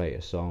need to write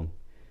a song,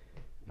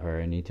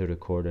 or I need to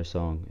record a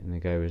song. And the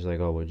guy was like,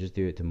 oh, we'll just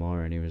do it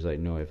tomorrow. And he was like,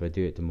 no, if I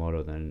do it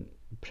tomorrow, then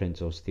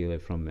Prince will steal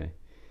it from me.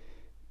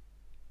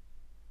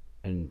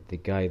 And the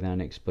guy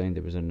then explained,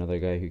 there was another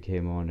guy who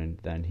came on, and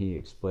then he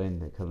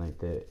explained that kind of like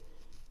that,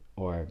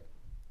 or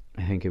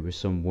I think it was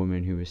some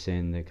woman who was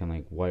saying that kind of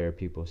like, why are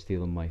people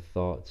stealing my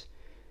thoughts?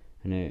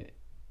 And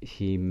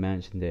he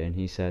mentioned it, and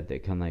he said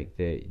that kind of like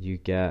that you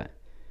get,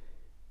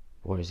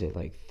 what is it,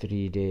 like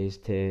 3 days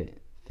to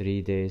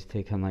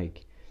kind of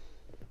like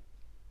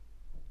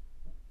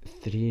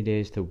 3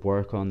 days to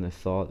work on the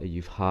thought that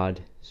you've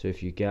had. So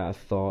if you get a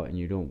thought and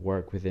you don't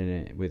work within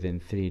it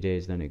within 3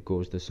 days, then it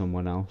goes to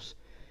someone else.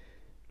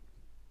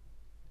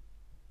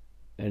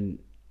 And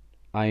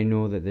I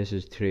know that this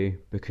is true,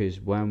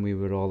 because when we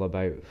were all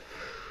about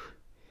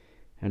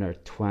in our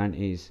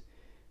 20s,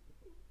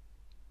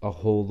 a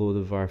whole load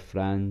of our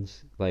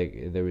friends,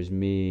 like there was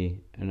me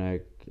and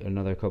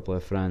another couple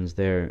of friends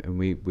there, and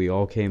we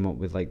all came up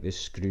with like this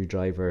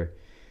screwdriver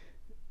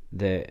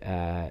that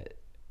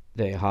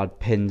had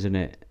pins in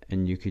it,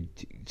 and you could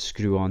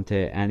screw onto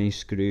any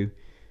screw,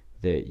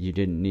 that you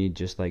didn't need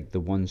just like the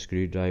one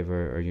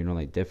screwdriver, or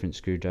like different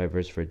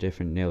screwdrivers for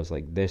different nails.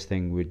 Like, this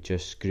thing would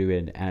just screw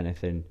in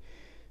anything.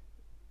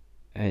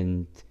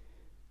 And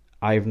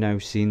I've now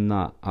seen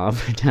that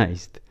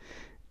advertised,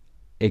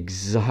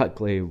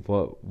 exactly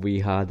what we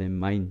had in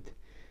mind.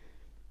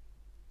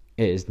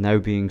 It is now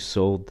being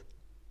sold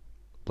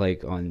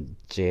like on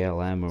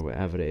JLM or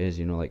whatever it is,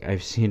 like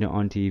I've seen it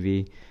on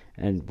TV,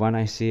 And when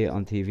I see it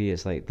on TV,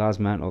 it's like, that's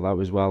mental. That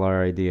was well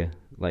our idea.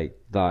 Like,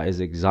 that is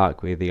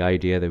exactly the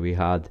idea that we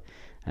had.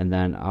 And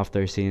then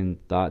after seeing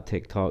that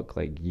TikTok,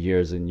 like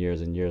years and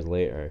years and years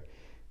later,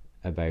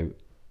 about,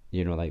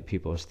 like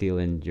people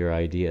stealing your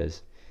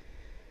ideas,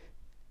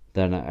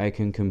 then I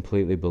can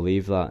completely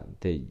believe that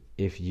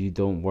if you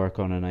don't work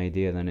on an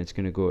idea, then it's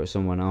going to go to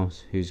someone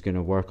else who's going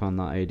to work on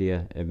that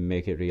idea and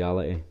make it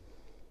reality.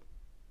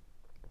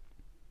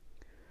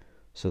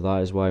 So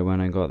that is why when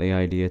I got the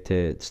idea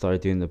to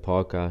start doing the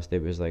podcast,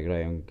 it was like,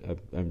 right,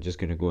 I'm just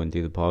going to go and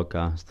do the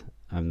podcast.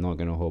 I'm not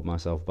going to hold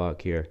myself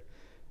back here.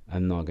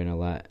 I'm not going to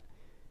let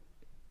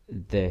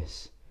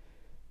this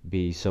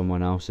be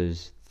someone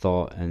else's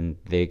thought and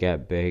they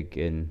get big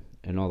and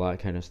all that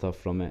kind of stuff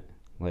from it.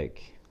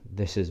 Like,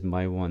 this is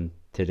my one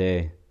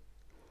today.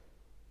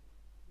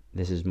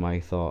 This is my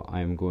thought.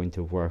 I'm going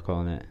to work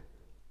on it.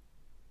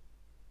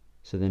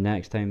 So the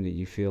next time that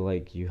you feel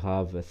like you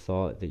have a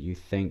thought that you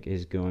think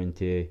is going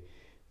to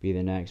be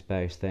the next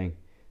best thing,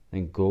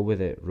 then go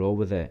with it, roll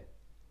with it.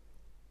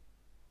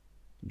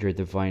 Your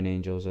divine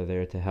angels are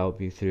there to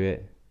help you through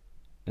it,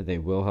 and they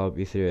will help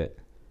you through it.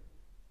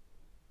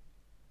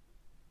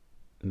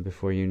 And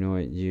before you know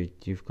it,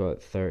 you've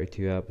got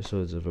 32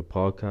 episodes of a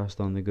podcast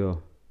on the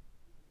go.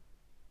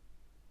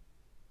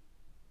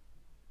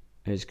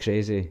 It's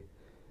crazy.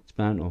 It's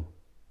mental.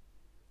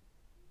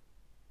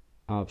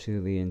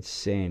 Absolutely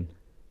insane.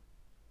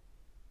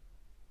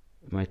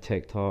 My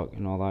TikTok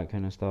and all that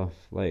kind of stuff.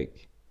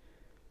 Like,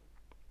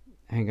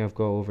 I think I've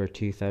got over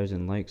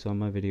 2,000 likes on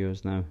my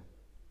videos now,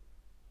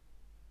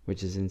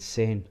 which is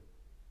insane.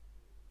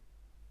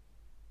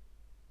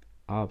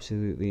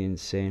 Absolutely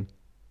insane.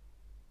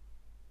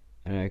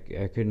 And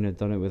I couldn't have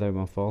done it without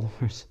my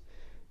followers.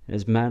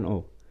 It's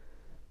mental.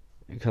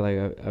 Because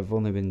like I've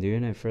only been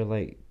doing it for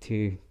like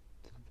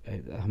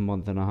a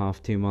month and a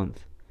half, 2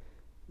 months.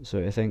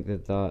 So I think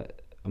that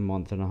a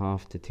month and a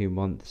half to 2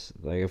 months,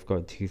 like I've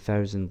got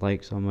 2,000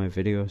 likes on my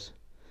videos.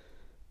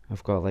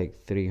 I've got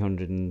like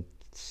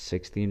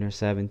 316 or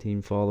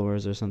 17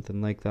 followers or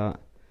something like that.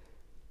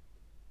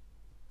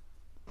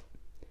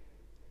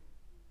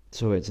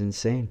 So it's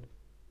insane.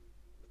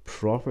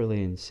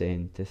 Properly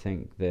insane to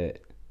think that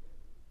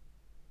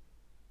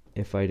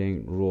if I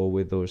didn't roll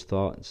with those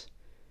thoughts,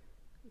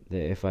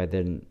 that if I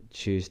didn't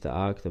choose to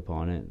act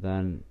upon it,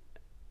 then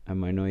I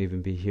might not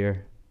even be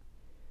here.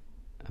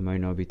 I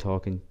might not be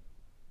talking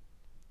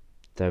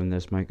down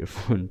this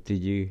microphone to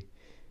you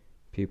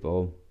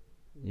people,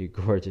 you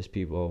gorgeous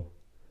people,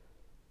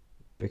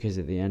 because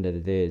at the end of the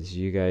day, it's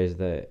you guys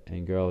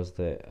and girls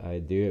that I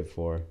do it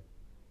for.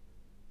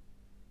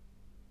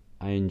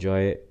 I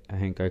enjoy it. I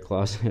think I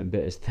class it a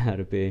bit as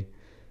therapy,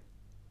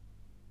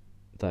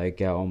 that I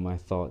get all my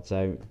thoughts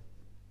out.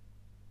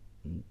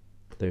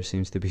 There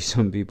seems to be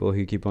some people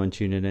who keep on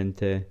tuning in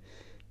to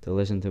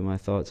listen to my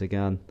thoughts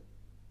again.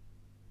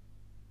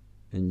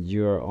 And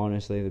you are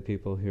honestly the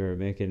people who are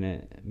making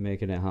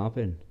it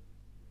happen.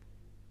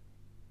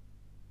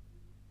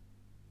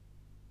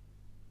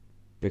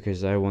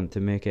 Because I want to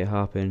make it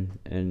happen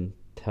and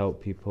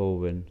help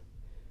people, and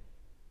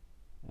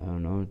I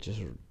don't know,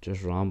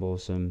 just ramble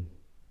some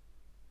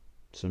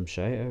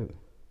shit out.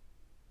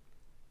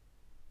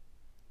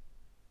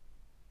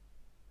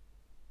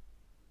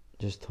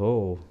 Just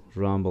total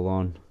ramble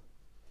on.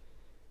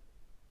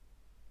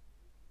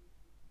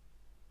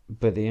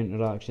 But the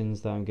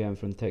interactions that I'm getting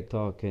from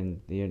TikTok and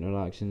the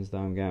interactions that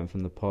I'm getting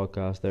from the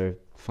podcast, they're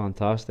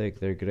fantastic,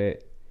 they're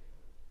great.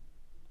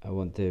 I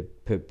want to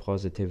put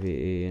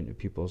positivity into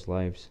people's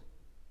lives.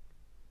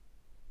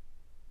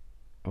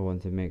 I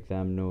want to make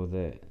them know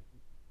that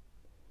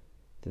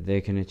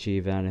they can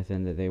achieve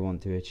anything that they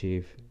want to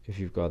achieve. If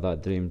you've got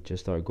that dream,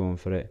 just start going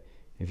for it.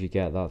 If you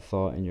get that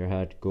thought in your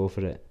head, go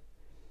for it.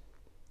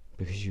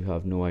 Because you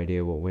have no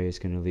idea what way it's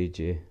going to lead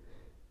you.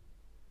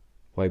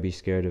 Why be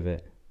scared of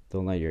it?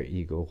 Don't let your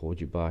ego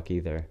hold you back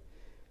either.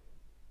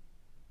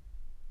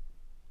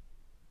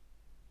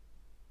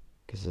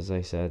 Because as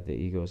I said, the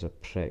ego's a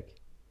prick.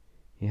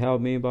 He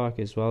held me back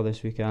as well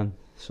this weekend.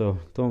 So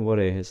don't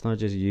worry, it's not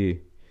just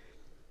you.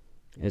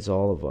 It's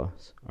all of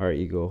us. Our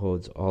ego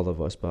holds all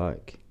of us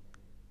back.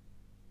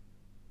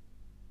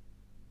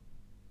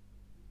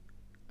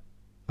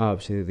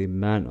 Absolutely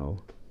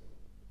mental.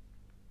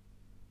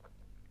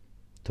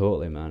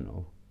 Totally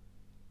mental.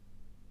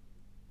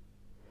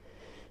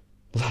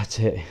 But that's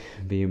it.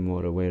 Being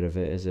more aware of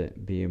it, is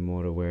it? Being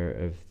more aware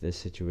of the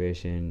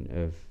situation,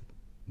 of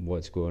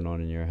what's going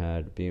on in your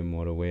head. Being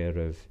more aware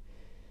of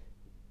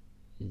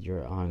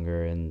your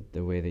anger and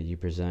the way that you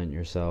present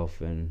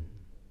yourself, and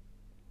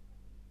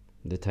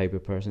the type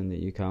of person that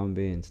you can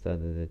be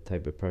instead of the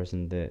type of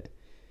person that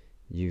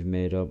you've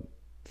made up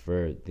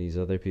for these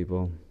other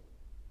people.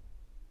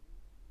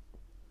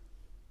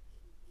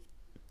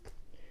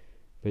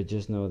 But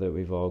just know that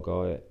we've all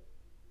got it.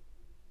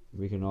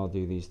 We can all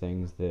do these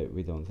things that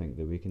we don't think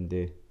that we can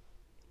do.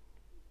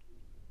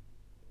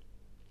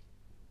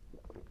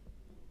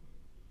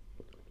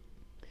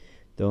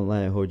 Don't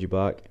let it hold you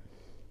back.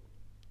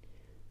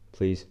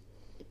 Please.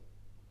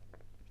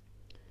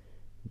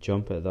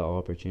 jump at that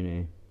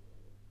opportunity.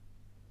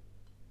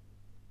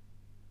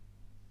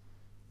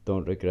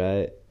 Don't regret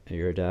it at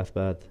your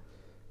deathbed.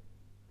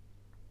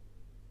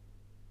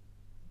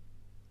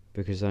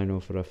 Because I know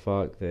for a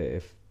fact that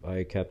if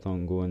I kept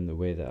on going the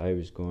way that I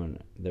was going,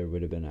 there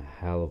would have been a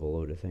hell of a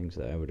load of things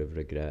that I would have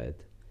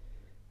regretted.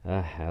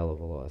 A hell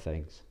of a lot of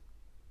things.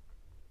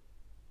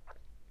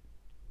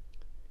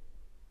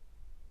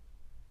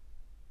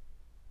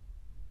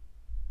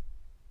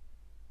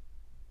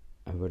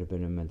 I would have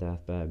been in my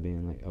deathbed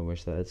being like, I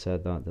wish that I'd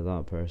said that to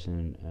that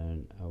person,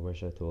 and I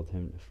wish I told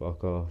him to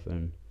fuck off,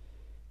 and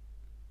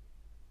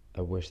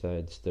I wish that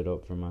I'd stood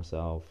up for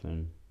myself,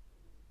 and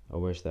I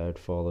wish that I'd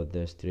followed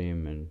this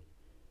dream, and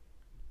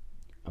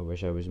I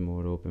wish I was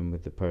more open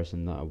with the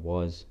person that I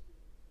was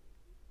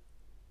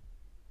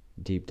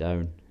deep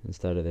down,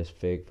 instead of this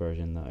fake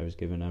version that I was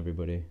giving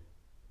everybody.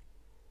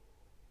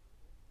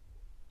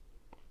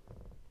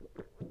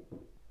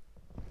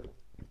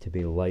 To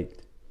be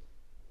liked.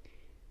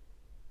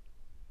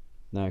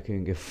 Now I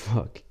couldn't give a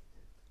fuck.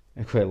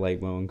 I quite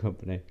like my own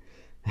company.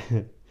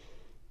 I'm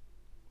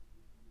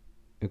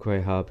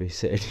quite happy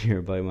sitting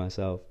here by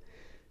myself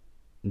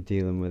and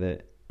dealing with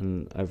it.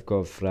 And I've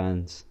got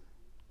friends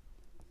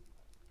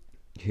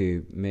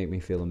who make me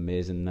feel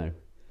amazing now.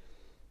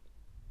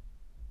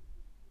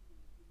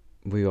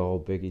 We all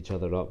big each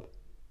other up.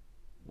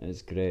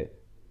 It's great.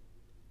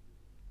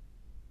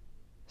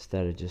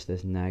 Instead of just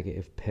this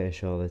negative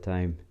pish all the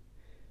time.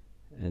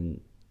 And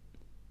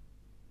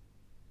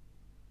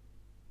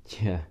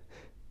yeah,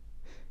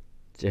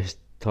 just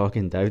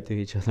talking down to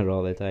each other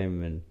all the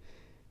time and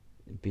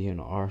being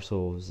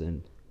arseholes,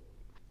 and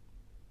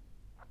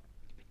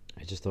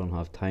I just don't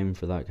have time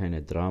for that kind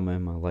of drama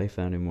in my life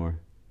anymore.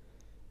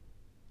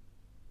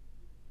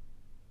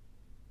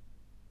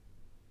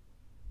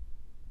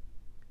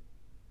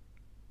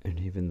 And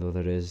even though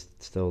there is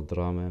still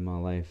drama in my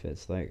life,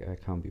 it's like I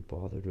can't be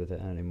bothered with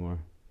it anymore.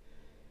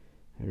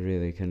 I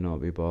really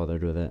cannot be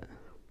bothered with it.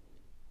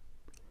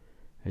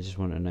 I just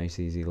want a nice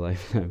easy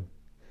life now,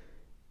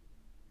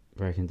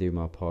 where I can do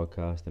my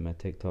podcast and my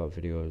TikTok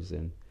videos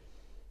and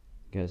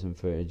get some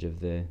footage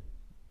of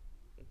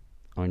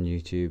on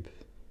YouTube,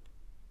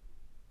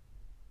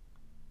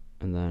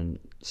 and then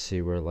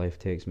see where life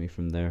takes me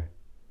from there.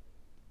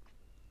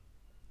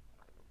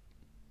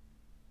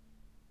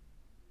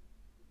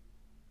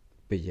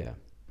 But yeah,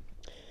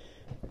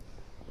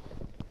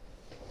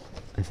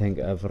 I think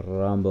I've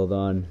rambled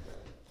on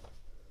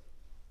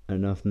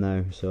enough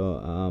now, so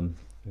I'm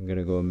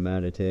gonna go and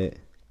meditate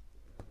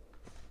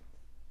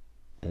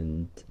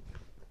and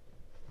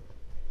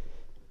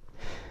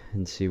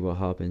see what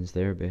happens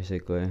there,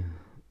 basically.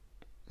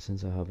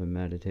 Since I haven't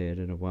meditated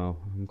in a while,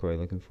 I'm quite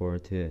looking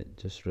forward to it,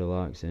 just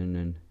relaxing.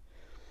 And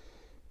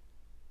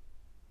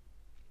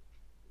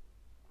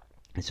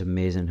it's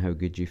amazing how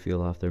good you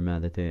feel after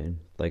meditating.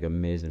 Like,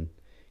 amazing.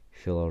 You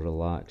feel all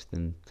relaxed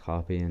and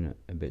happy and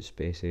a bit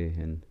spacey,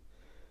 and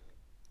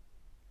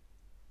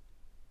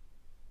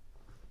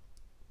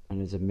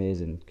it's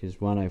amazing,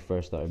 because when I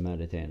first started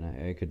meditating,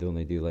 I could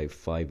only do like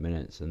 5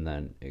 minutes, and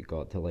then it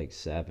got to like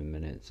 7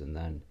 minutes, and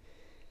then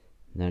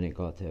it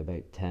got to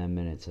about 10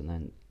 minutes, and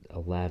then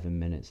 11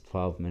 minutes,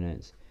 12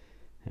 minutes,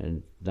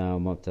 and now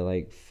I'm up to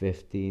like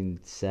 15,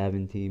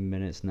 17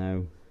 minutes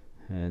now,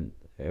 and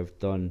I've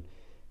done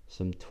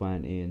some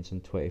 20 and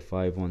some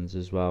 25 ones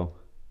as well.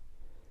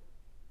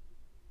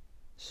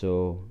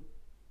 So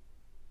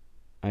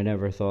I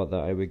never thought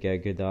that I would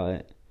get good at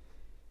it.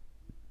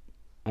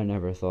 I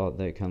never thought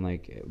that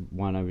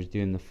when I was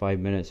doing the 5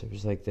 minutes, it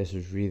was like, this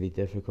is really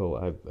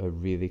difficult, I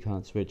really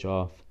can't switch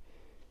off.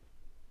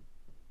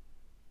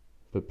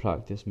 But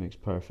practice makes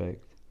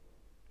perfect.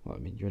 Well, I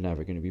mean, you're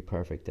never going to be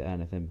perfect at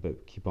anything,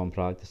 but keep on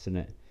practicing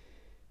it.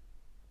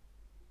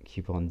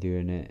 Keep on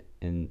doing it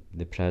in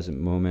the present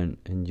moment,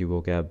 and you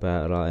will get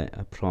better at it,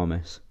 I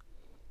promise.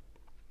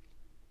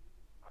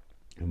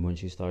 And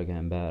once you start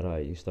getting better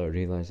at it, you start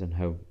realising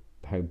how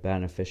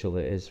beneficial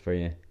it is for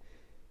you.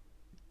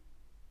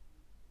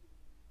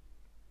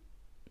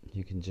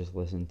 You can just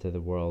listen to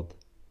the world,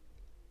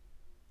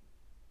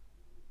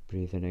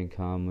 breathing in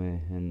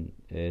calmly, and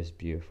it is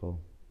beautiful.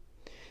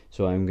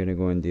 So I'm going to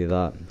go and do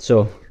that.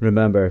 So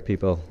remember,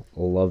 people,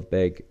 love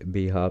big,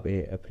 be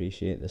happy,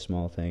 appreciate the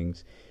small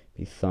things,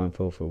 be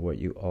thankful for what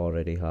you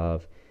already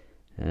have,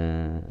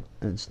 and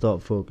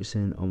stop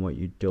focusing on what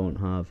you don't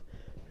have.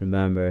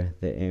 Remember,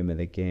 the aim of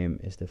the game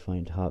is to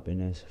find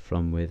happiness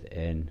from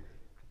within.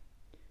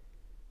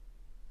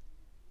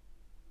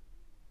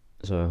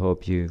 So I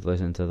hope you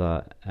listen to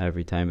that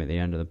every time at the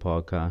end of the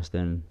podcast,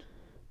 and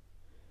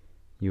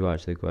you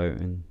actually go out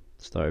and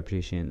start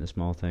appreciating the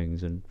small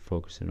things and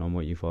focusing on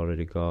what you've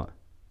already got.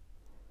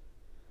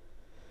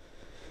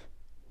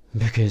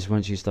 Because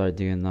once you start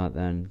doing that,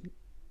 then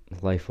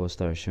life will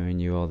start showing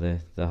you all the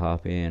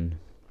happy and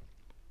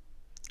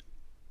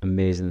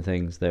amazing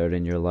things that are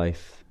in your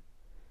life.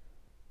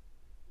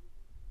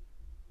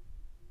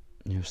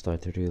 You'll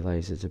start to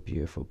realise it's a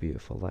beautiful,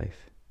 beautiful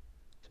life.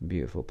 It's a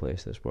beautiful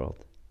place, this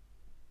world.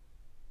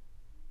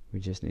 We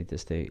just need to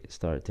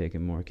start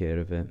taking more care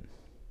of it.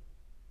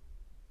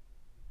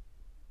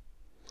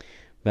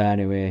 But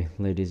anyway,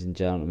 ladies and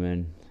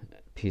gentlemen,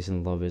 peace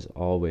and love as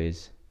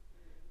always.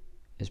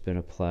 It's been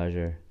a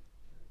pleasure.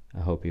 I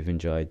hope you've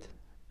enjoyed.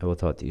 I will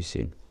talk to you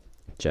soon.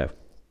 Ciao.